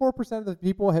 54% of the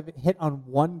people have hit on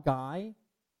one guy,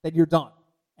 then you're done.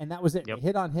 And that was it. Yep. They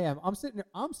hit on him. I'm sitting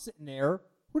there.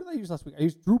 Who did I use last week? I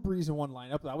used Drew Brees in one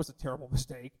lineup. That was a terrible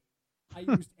mistake. I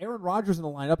used Aaron Rodgers in the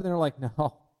lineup, and they were like,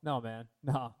 no, man.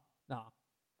 No.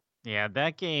 Yeah,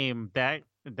 that game, that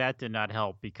did not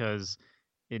help because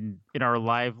in our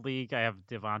live league, I have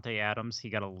Devontae Adams. He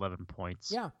got 11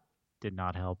 points. Yeah. Did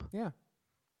not help. Yeah.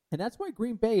 And that's why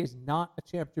Green Bay is not a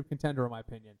championship contender, in my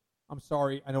opinion. I'm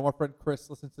sorry. I know our friend Chris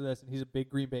listens to this, and he's a big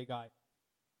Green Bay guy.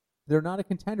 They're not a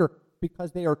contender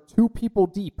because they are two people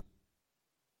deep.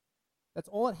 That's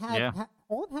all it has. Yeah.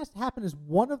 All it has to happen is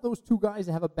one of those two guys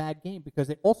to have a bad game because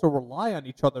they also rely on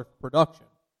each other for production.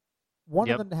 One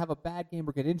of them to have a bad game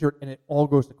or get injured, and it all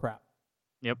goes to crap.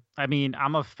 Yep. I mean,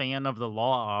 I'm a fan of the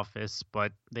law office,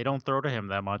 but they don't throw to him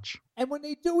that much. And when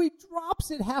they do, he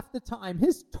drops it half the time.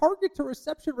 His target to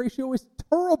reception ratio is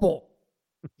terrible.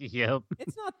 Yep.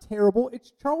 It's not terrible.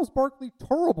 It's Charles Barkley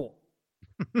terrible.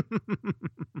 All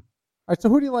right, so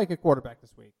who do you like at quarterback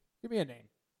this week? Give me a name.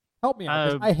 Help me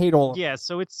out. I hate all of them. Yeah,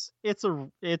 so it's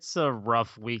a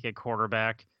rough week at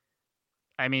quarterback.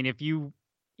 I mean, if you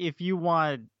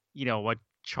want, a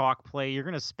chalk play, you're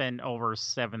going to spend over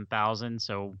 7,000.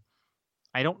 So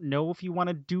I don't know if you want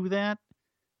to do that.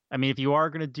 I mean, if you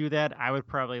are going to do that, I would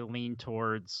probably lean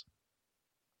towards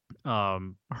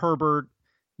Herbert,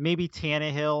 maybe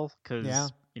Tannehill,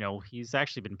 because he's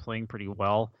actually been playing pretty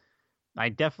well. I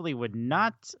definitely would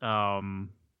not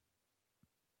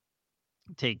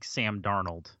take Sam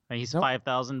Darnold. He's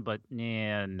 5,000, but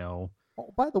no.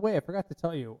 Oh, by the way, I forgot to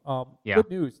tell you. Good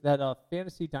news that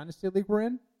fantasy dynasty league we're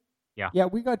in. Yeah,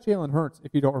 we got Jalen Hurts.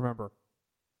 If you don't remember.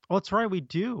 Oh, that's right, we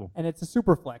do. And it's a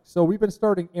super flex. So we've been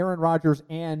starting Aaron Rodgers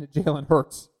and Jalen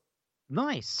Hurts.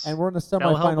 Nice. And we're in the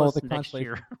semifinal of the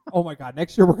constellation. Oh my God!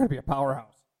 Next year we're going to be a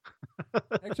powerhouse.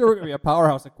 Next year we're going to be a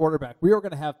powerhouse at quarterback. We are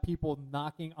going to have people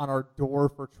knocking on our door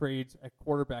for trades at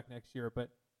quarterback next year. But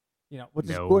which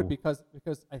is good because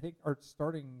I think our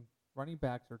starting running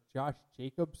backs are Josh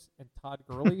Jacobs and Todd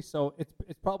Gurley. So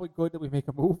it's probably good that we make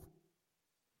a move.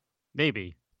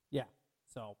 Maybe. Yeah.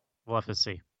 So we'll have to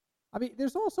see. I mean,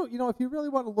 there's also, if you really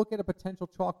want to look at a potential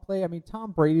chalk play, I mean,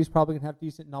 Tom Brady's probably going to have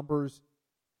decent numbers.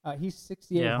 He's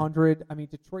 6,800. Yeah. I mean,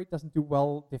 Detroit doesn't do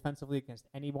well defensively against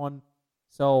anyone.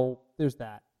 So there's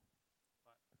that.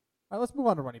 All right, let's move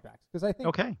on to running backs. Because I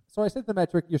think, so I said the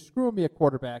metric, you're screwing me a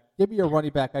quarterback. Give me a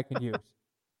running back I can use.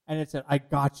 And it said, I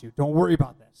got you. Don't worry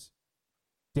about this.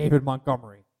 David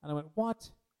Montgomery. And I went, what?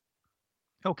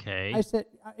 Okay. I said,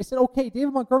 okay,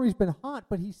 David Montgomery's been hot,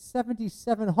 but he's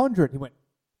 7,700. He went,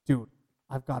 dude,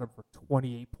 I've got him for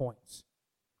 28 points.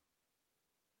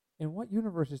 In what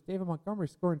universe is David Montgomery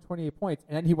scoring 28 points?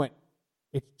 And then he went,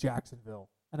 it's Jacksonville.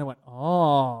 And I went,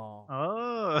 oh.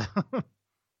 Oh.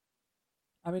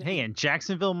 I mean, hey, and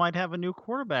Jacksonville might have a new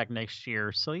quarterback next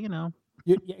year, so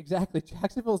Yeah, exactly.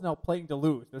 Jacksonville's now playing to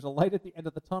lose. There's a light at the end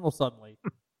of the tunnel suddenly.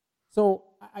 So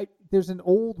there's an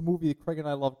old movie that Craig and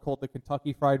I love called the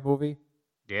Kentucky Fried Movie.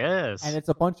 Yes. And it's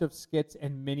a bunch of skits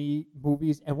and mini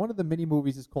movies. And one of the mini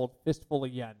movies is called Fistful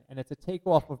of Yen. And it's a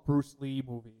takeoff of Bruce Lee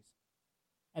movies.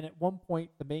 And at one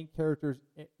point, the main character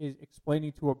is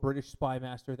explaining to a British spy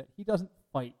master that he doesn't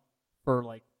fight for,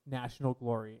 national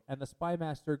glory. And the spy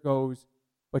master goes,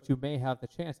 but you may have the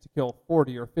chance to kill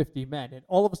 40 or 50 men. And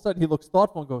all of a sudden, he looks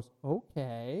thoughtful and goes,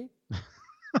 okay.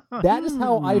 That is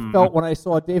how I felt when I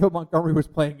saw David Montgomery was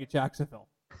playing at Jacksonville.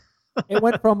 It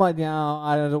went from I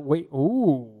don't know, wait,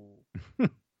 ooh,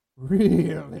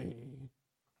 really?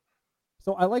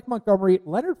 So I like Montgomery.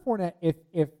 Leonard Fournette,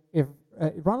 if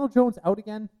Ronald Jones out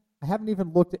again, I haven't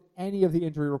even looked at any of the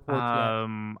injury reports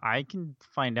yet. I can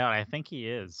find out. I think he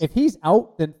is. If he's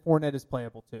out, then Fournette is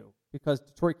playable too, because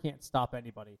Detroit can't stop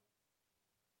anybody.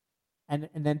 And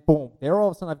then boom, there all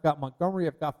of a sudden I've got Montgomery,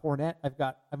 I've got Fournette,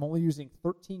 I'm only using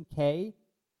 $13K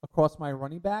across my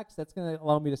running backs. That's going to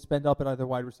allow me to spend up at either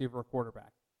wide receiver or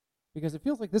quarterback. Because it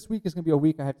feels like this week is going to be a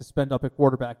week I have to spend up at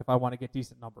quarterback if I want to get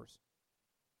decent numbers.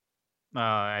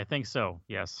 I think so,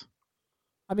 yes.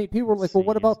 I mean, people were like, well,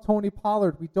 what about Tony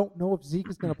Pollard? We don't know if Zeke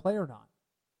is going to play or not.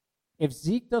 If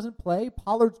Zeke doesn't play,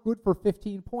 Pollard's good for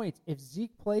 15 points. If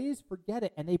Zeke plays, forget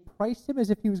it. And they priced him as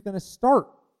if he was going to start.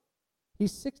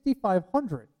 He's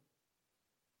 6,500.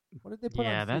 What did they put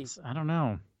on Zeke? I don't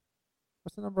know.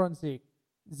 What's the number on Zeke?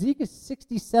 Zeke is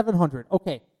 6,700.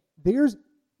 Okay, there is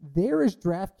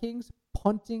DraftKings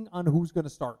punting on who's going to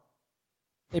start.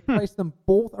 They priced them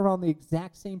both around the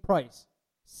exact same price.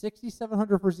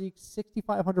 6,700 for Zeke,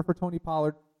 6,500 for Tony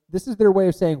Pollard. This is their way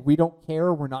of saying, we don't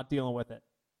care, we're not dealing with it.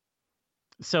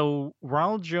 So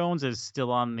Ronald Jones is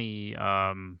still on the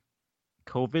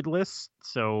COVID list,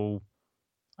 so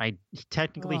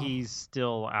technically he's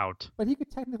still out. But he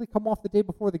could technically come off the day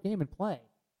before the game and play.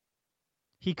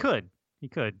 He could.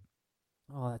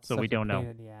 Oh, that's so such we don't a pain know.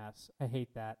 in the ass. I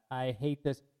hate that. I hate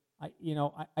this. I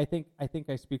think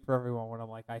I speak for everyone when I'm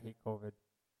like, I hate COVID.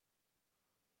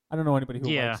 I don't know anybody who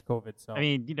likes COVID. So I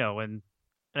mean, and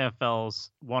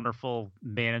NFL's wonderful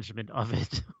management of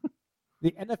it.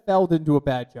 The NFL didn't do a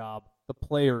bad job. The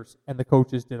players and the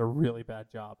coaches did a really bad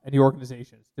job, and the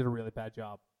organizations did a really bad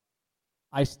job.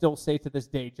 I still say to this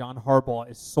day, John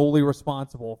Harbaugh is solely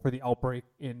responsible for the outbreak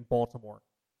in Baltimore.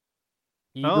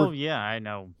 I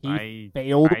know. He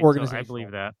failed organizational. I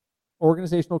believe that.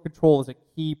 Organizational control is a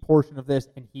key portion of this,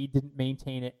 and he didn't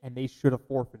maintain it, and they should have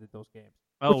forfeited those games.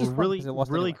 Oh,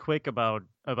 really quick about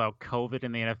COVID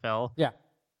in the NFL. Yeah.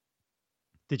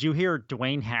 Did you hear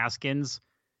Dwayne Haskins?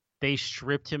 They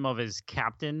stripped him of his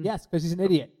captain. Yes, because he's an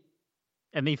idiot.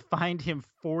 And they fined him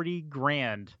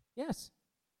 $40,000. Yes.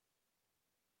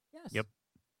 Yep.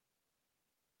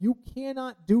 You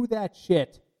cannot do that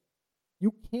shit.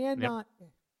 You cannot.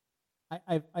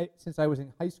 Yep. I since I was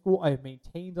in high school, I have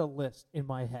maintained a list in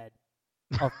my head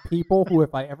of people who,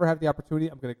 if I ever have the opportunity,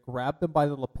 I'm going to grab them by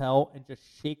the lapel and just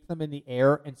shake them in the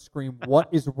air and scream, "What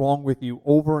is wrong with you?"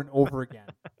 over and over again.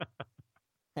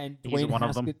 And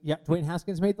Dwayne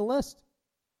Haskins made the list.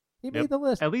 He made the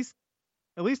list. At least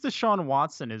Deshaun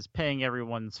Watson is paying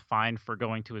everyone's fine for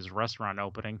going to his restaurant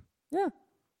opening. Yeah.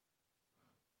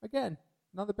 Again,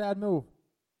 another bad move.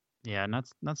 Yeah, not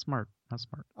smart. Not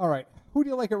smart. All right. Who do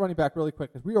you like at running back really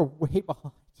quick? Because we are way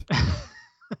behind.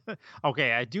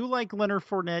 Okay, I do like Leonard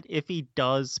Fournette if he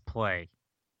does play.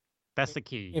 That's the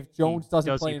key. If Jones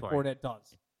doesn't play and Fournette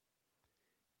does.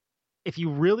 If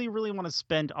you really, really want to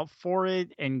spend up for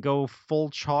it and go full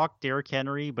chalk, Derrick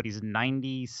Henry, but he's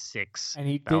 96. And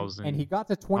he got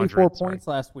to 24 points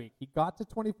last week. He got to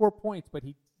 24 points, but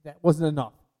that wasn't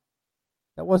enough.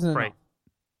 That wasn't enough.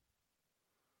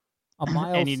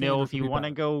 And if you want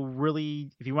to go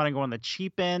on the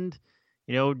cheap end,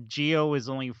 Gio is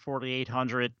only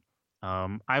 4,800.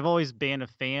 I've always been a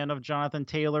fan of Jonathan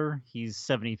Taylor. He's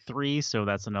 73, so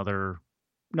that's another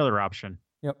option.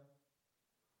 Yep.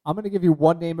 I'm going to give you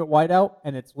one name at wideout,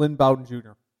 and it's Lynn Bowden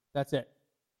Jr. That's it.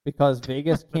 Because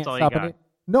Vegas can't stop it.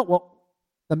 No, well,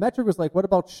 the metric was like, what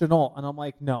about Chenault? And I'm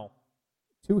like, no.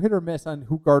 2 hit or miss on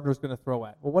who Gardner's going to throw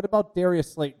at. Well, what about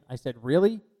Darius Slayton? I said,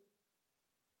 really?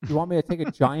 You want me to take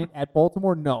a giant at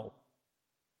Baltimore? No.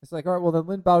 It's like, all right, well, then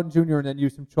Lynn Bowden Jr. and then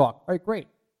use some chalk. All right, great.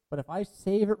 But if I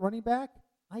save at running back,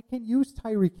 I can use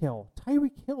Tyreek Hill.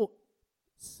 Tyreek Hill,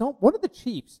 one of the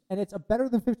Chiefs, and it's a better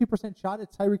than 50% shot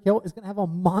at Tyreek Hill, is going to have a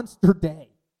monster day.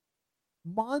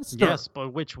 Monster. Yes,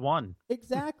 but which one?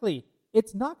 Exactly.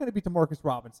 It's not going to be Demarcus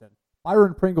Robinson.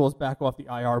 Byron Pringle is back off the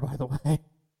IR, by the way.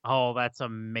 Oh, that's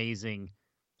amazing.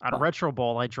 On Retro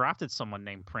Bowl, I drafted someone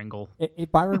named Pringle.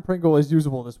 Byron Pringle is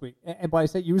usable this week. And by I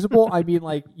say usable, I mean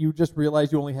like you just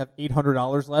realize you only have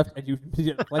 $800 left and you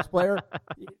get a flex player.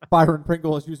 Byron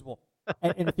Pringle is usable.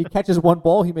 And if he catches one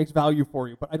ball, he makes value for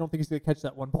you. But I don't think he's going to catch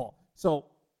that one ball. So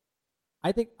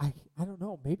I think, I don't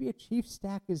know, maybe a Chiefs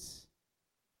stack is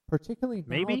particularly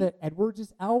now that Edwards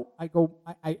is out. I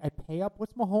pay up.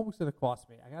 What's Mahomes going to cost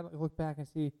me? I got to look back and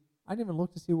see. I didn't even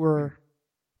look to see where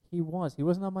he was. He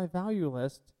wasn't on my value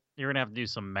list. You're going to have to do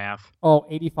some math. Oh,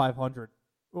 8,500.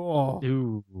 Oh.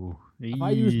 Ooh. If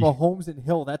I use Mahomes and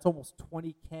Hill, that's almost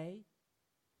 20K.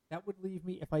 That would leave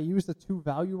me, if I use the 2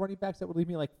 value running backs, that would leave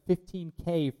me like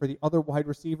 15K for the other wide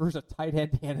receivers, a tight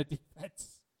end, and a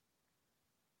defense.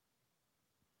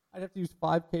 I'd have to use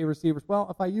 5K receivers. Well,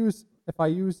 if I use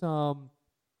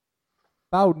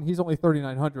Bowden, he's only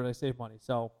 3,900. I save money.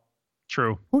 So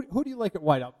True. who do you like at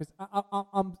wideout? Because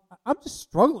I'm just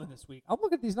struggling this week. I'm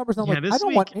looking at these numbers and I'm Yeah, like, this I don't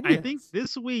week, want any I of think this.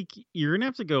 this week you're gonna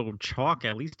have to go chalk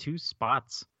at least 2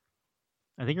 spots.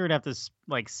 I think you're gonna have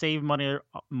to save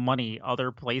money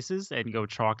other places and go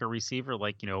chalk a receiver,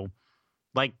 like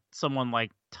someone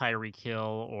like Tyreek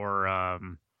Hill or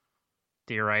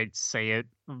dare I say it,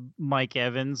 Mike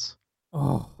Evans,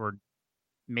 Oh, or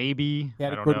maybe he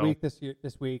had I a don't good know. week this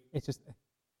week. It's just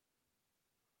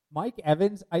Mike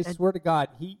Evans. I And swear to God,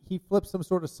 he flipped some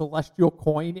sort of celestial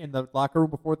coin in the locker room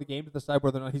before the game to decide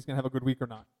whether or not he's going to have a good week or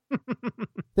not.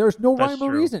 There's no that's rhyme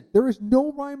or true. reason. There is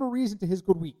no rhyme or reason to his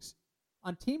good weeks.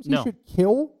 On teams he No, should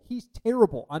kill, he's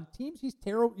terrible. On teams he's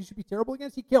terrible, he should be terrible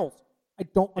against, he kills. I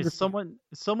don't is understand.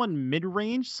 someone mid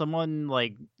range, someone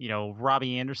like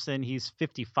Robbie Anderson. He's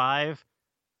 55.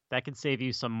 That can save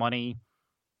you some money.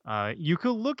 You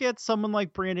could look at someone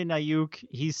like Brandon Ayuk.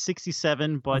 He's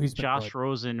 67, Oh, but he's been good. Josh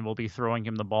Rosen will be throwing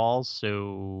him the ball.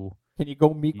 So, Can you go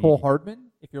Mecole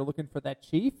Hardman if you're looking for that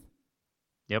chief?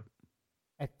 yep,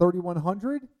 At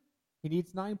 3,100, he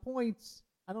needs 9 points.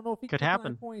 I don't know if he could can get 9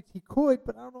 happen. points. He could,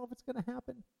 but I don't know if it's going to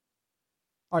happen.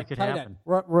 All It right, could tight end. happen.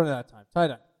 We're running out of time.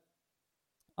 Tight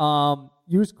end.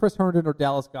 Use Chris Herndon or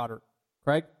Dallas Goedert.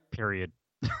 Craig? Period.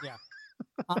 Yeah.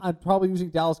 I'm probably using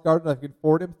Dallas Goedert if I can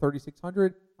afford him,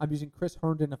 3,600. I'm using Chris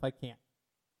Herndon if I can't.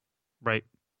 Right.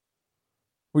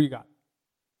 Who you got?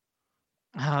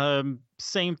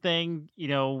 Same thing.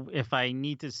 If I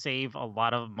need to save a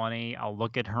lot of money, I'll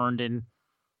look at Herndon.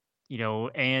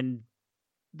 And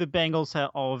the Bengals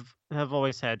have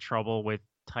always had trouble with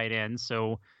tight ends,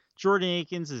 so Jordan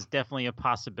Akins is definitely a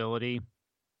possibility.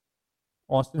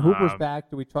 Austin Hooper's back.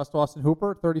 Do we trust Austin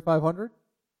Hooper, 3,500?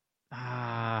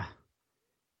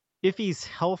 If he's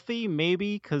healthy,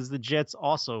 maybe, because the Jets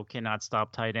also cannot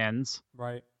stop tight ends.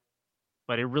 Right.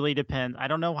 But it really depends. I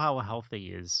don't know how healthy he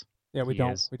is. Yeah, we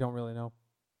don't. We don't really know.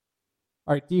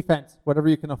 All right, defense, whatever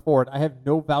you can afford. I have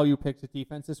no value picks at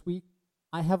defense this week.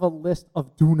 I have a list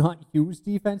of do not use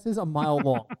defenses a mile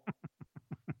long.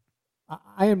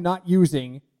 I am not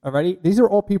using, already. These are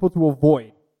all people to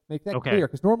avoid. Make that clear,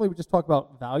 because normally we just talk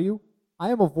about value.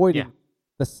 I am avoiding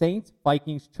the Saints,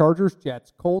 Vikings, Chargers,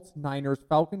 Jets, Colts, Niners,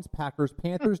 Falcons, Packers,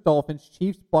 Panthers, Dolphins,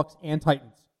 Chiefs, Bucks, and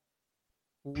Titans.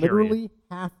 Literally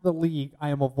half the league I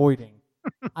am avoiding.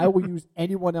 I will use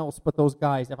anyone else but those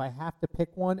guys. If I have to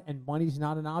pick one and money's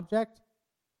not an object,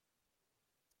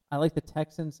 I like the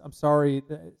Texans. I'm sorry.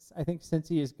 I think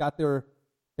Cincy has got their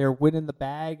win in the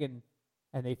bag, and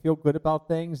they feel good about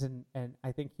things, and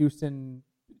I think Houston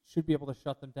should be able to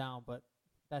shut them down, but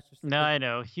that's just... No, I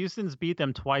know. Houston's beat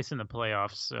them twice in the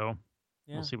playoffs, so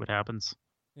we'll see what happens.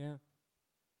 Yeah.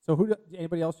 So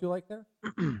anybody else you like there?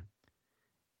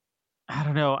 I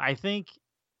don't know. I think,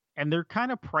 and they're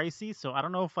kind of pricey, so I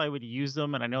don't know if I would use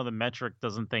them, and I know the metric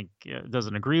doesn't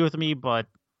agree with me, but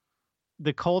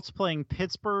the Colts playing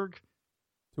Pittsburgh,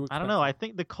 I don't know. I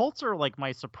think the Colts are like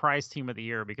my surprise team of the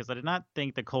year because I did not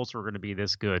think the Colts were going to be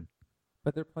this good.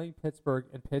 But they're playing Pittsburgh,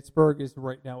 and Pittsburgh is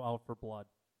right now out for blood.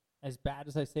 As bad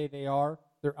as I say they are,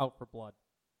 they're out for blood.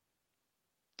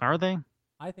 Are they?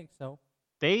 I think so.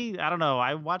 I don't know.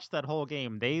 I watched that whole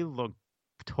game. They look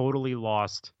totally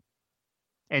lost.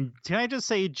 And can I just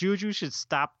say, Juju should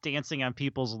stop dancing on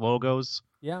people's logos?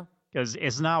 Yeah. Because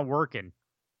it's not working.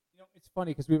 It's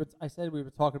funny because I said we were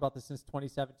talking about this since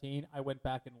 2017. I went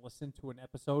back and listened to an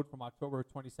episode from October of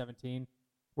 2017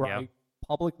 where I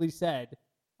publicly said,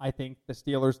 I think the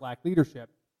Steelers lack leadership.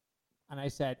 And I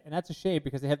said, and that's a shame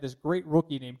because they have this great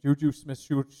rookie named Juju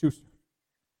Smith-Schuster.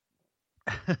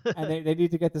 And they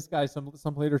need to get this guy some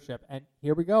leadership. And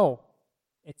here we go.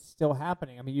 It's still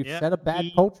happening. I mean, you've set a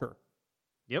bad culture.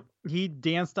 Yep. He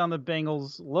danced on the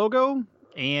Bengals logo,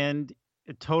 and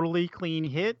a totally clean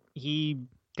hit. He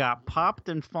got popped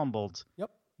and fumbled. Yep.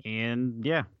 And,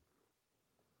 yeah.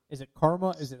 Is it karma?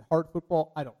 Is it hard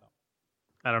football? I don't know.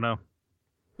 I don't know.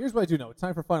 Here's what I do know. It's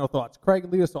time for final thoughts. Craig,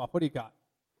 lead us off. What do you got?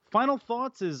 Final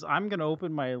thoughts is I'm going to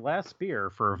open my last beer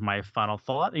for my final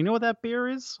thought. You know what that beer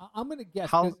is? I'm going to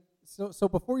guess. So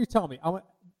before you tell me,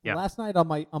 last night on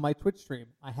my Twitch stream,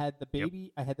 I had the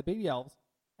baby elves,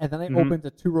 and then I opened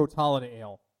a 2 Roads Holiday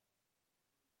Ale.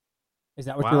 Is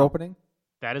that what you're opening?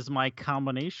 That is my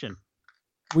combination.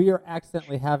 We are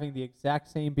accidentally having the exact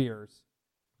same beers.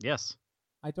 Yes.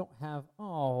 I don't have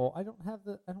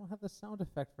the sound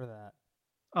effect for that.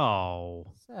 Oh.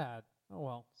 Sad. Oh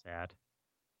well. Sad.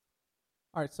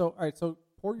 All right, so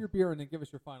pour your beer and then give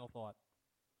us your final thought.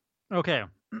 Okay.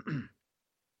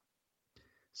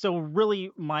 So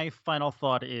really, my final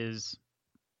thought is,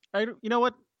 you know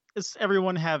what?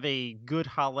 Everyone have a good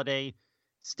holiday.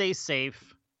 Stay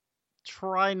safe.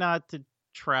 try not to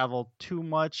travel too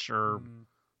much, or Mm,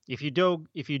 if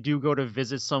you do go to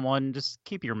visit someone, just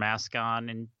keep your mask on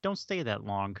and don't stay that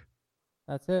long.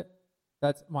 that's it.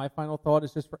 That's my final thought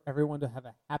is just for everyone to have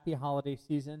a happy holiday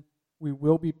season. We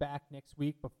will be back next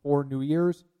week before New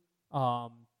Year's.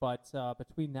 But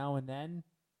between now and then,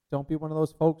 don't be one of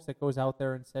those folks that goes out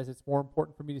there and says it's more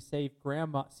important for me to see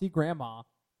grandma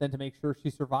than to make sure she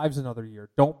survives another year.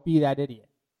 Don't be that idiot.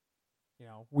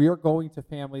 We are going to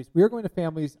families. We are going to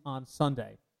families on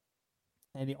Sunday,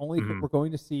 and the only Mhm. we're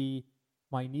going to see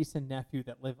my niece and nephew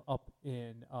that live up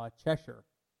in Cheshire.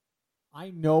 I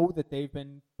know that they've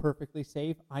been perfectly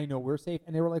safe. I know we're safe,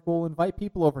 and they were like, "Well, invite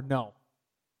people over." No,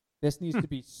 this needs to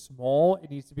be small. It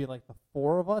needs to be like the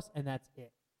four of us, and that's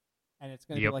it. And it's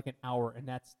going to be Yep. like an hour, and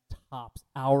that's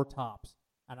hour tops.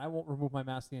 And I won't remove my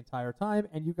mask the entire time.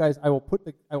 And you guys, I will put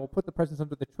the presents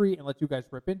under the tree and let you guys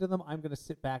rip into them. I'm going to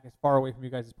sit back as far away from you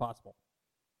guys as possible.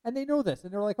 And they know this,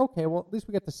 and they're like, "Okay, well, at least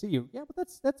we get to see you." Yeah, but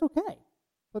that's okay.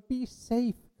 But be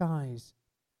safe, guys.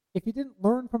 If you didn't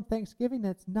learn from Thanksgiving,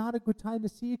 that's not a good time to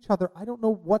see each other. I don't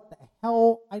know what the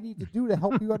hell I need to do to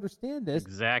help you understand this.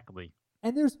 Exactly.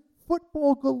 And there's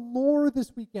football galore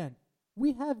this weekend.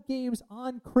 We have games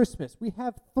on Christmas. We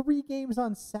have 3 games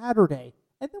on Saturday.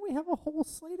 And then we have a whole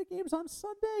slate of games on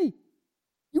Sunday.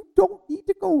 You don't need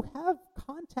to go have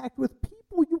contact with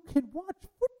people. You can watch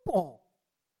football.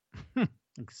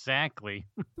 Exactly.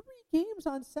 3 games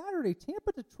on Saturday.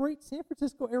 Tampa, Detroit, San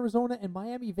Francisco, Arizona, and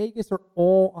Miami, Vegas are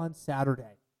all on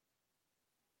Saturday.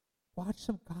 Watch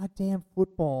some goddamn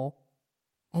football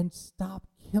and stop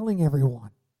killing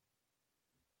everyone.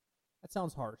 That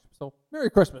sounds harsh. So, Merry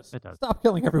Christmas. It does. Stop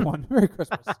killing everyone. Merry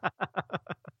Christmas.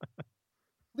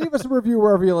 Leave us a review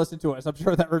wherever you listen to us. I'm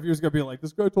sure that review is going to be like,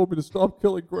 "This guy told me to stop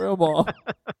killing grandma."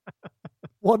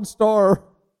 1 star.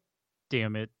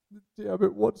 Damn it. Damn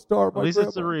it, 1 star. At least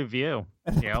it's a review.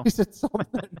 At You know? least it's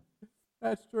something.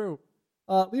 That's true.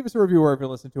 Leave us a review wherever you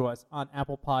listen to us on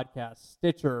Apple Podcasts,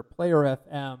 Stitcher, Player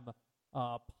FM,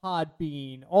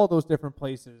 Podbean, all those different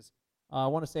places. I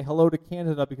want to say hello to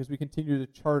Canada because we continue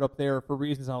to chart up there for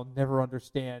reasons I'll never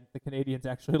understand. The Canadians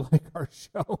actually like our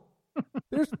show.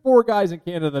 There's 4 guys in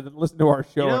Canada that listen to our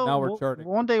show, and now we're charting.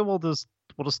 One day we'll just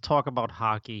talk about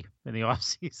hockey in the off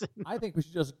season. I think we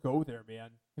should just go there, man.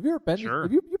 Have you ever been? Sure.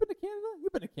 Have you been to Canada?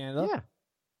 You've been to Canada. Yeah.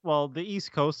 Well, the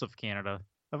east coast of Canada.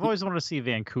 I've always wanted to see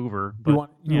Vancouver. But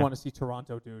You want to see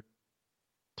Toronto, dude.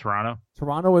 Toronto?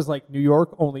 Toronto is like New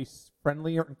York, only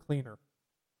friendlier and cleaner.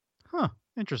 Huh.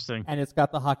 Interesting. And it's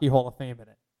got the Hockey Hall of Fame in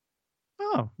it.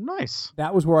 Oh, nice.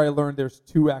 That was where I learned there's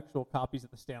 2 actual copies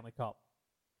of the Stanley Cup.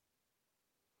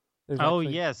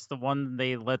 Yes, the one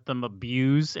they let them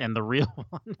abuse and the real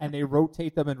one. And they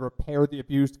rotate them and repair the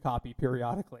abused copy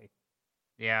periodically.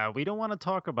 Yeah, we don't want to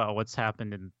talk about what's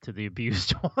happened to the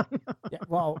abused one. Yeah,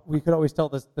 well, we could always tell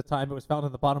the time it was found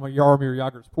in the bottom of Jaromir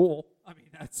Jagr's pool. I mean,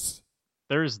 that's...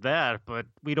 There's that, but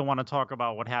we don't want to talk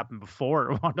about what happened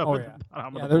before it wound up in the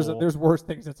bottom of the pool. There's worse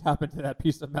things that's happened to that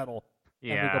piece of metal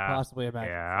than we could Yeah. possibly imagine.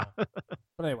 Yeah. So.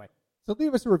 But anyway, so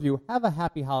leave us a review. Have a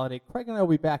happy holiday. Craig and I will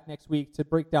be back next week to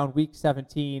break down Week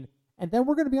 17. And then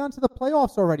we're going to be on to the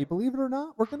playoffs already. Believe it or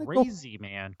not, we're going to go... Crazy,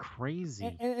 man.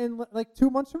 Crazy. And like 2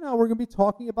 months from now, we're going to be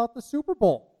talking about the Super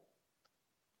Bowl.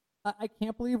 I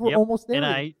can't believe we're almost there.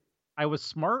 And I was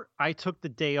smart. I took the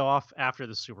day off after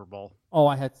the Super Bowl. Oh,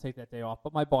 I had to take that day off,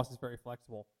 but my boss is very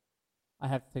flexible. I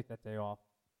have to take that day off.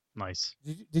 Nice.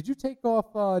 Did you take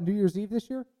off New Year's Eve this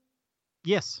year?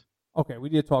 Yes. Okay, we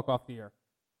need to talk off the air.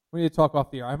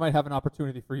 I might have an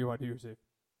opportunity for you on New Year's Eve.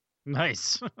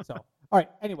 Nice. So, all right.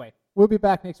 Anyway, we'll be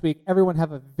back next week. Everyone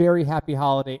have a very happy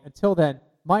holiday. Until then,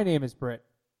 my name is Britt.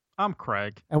 I'm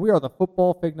Craig. And we are the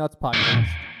Football Fig Nuts Podcast.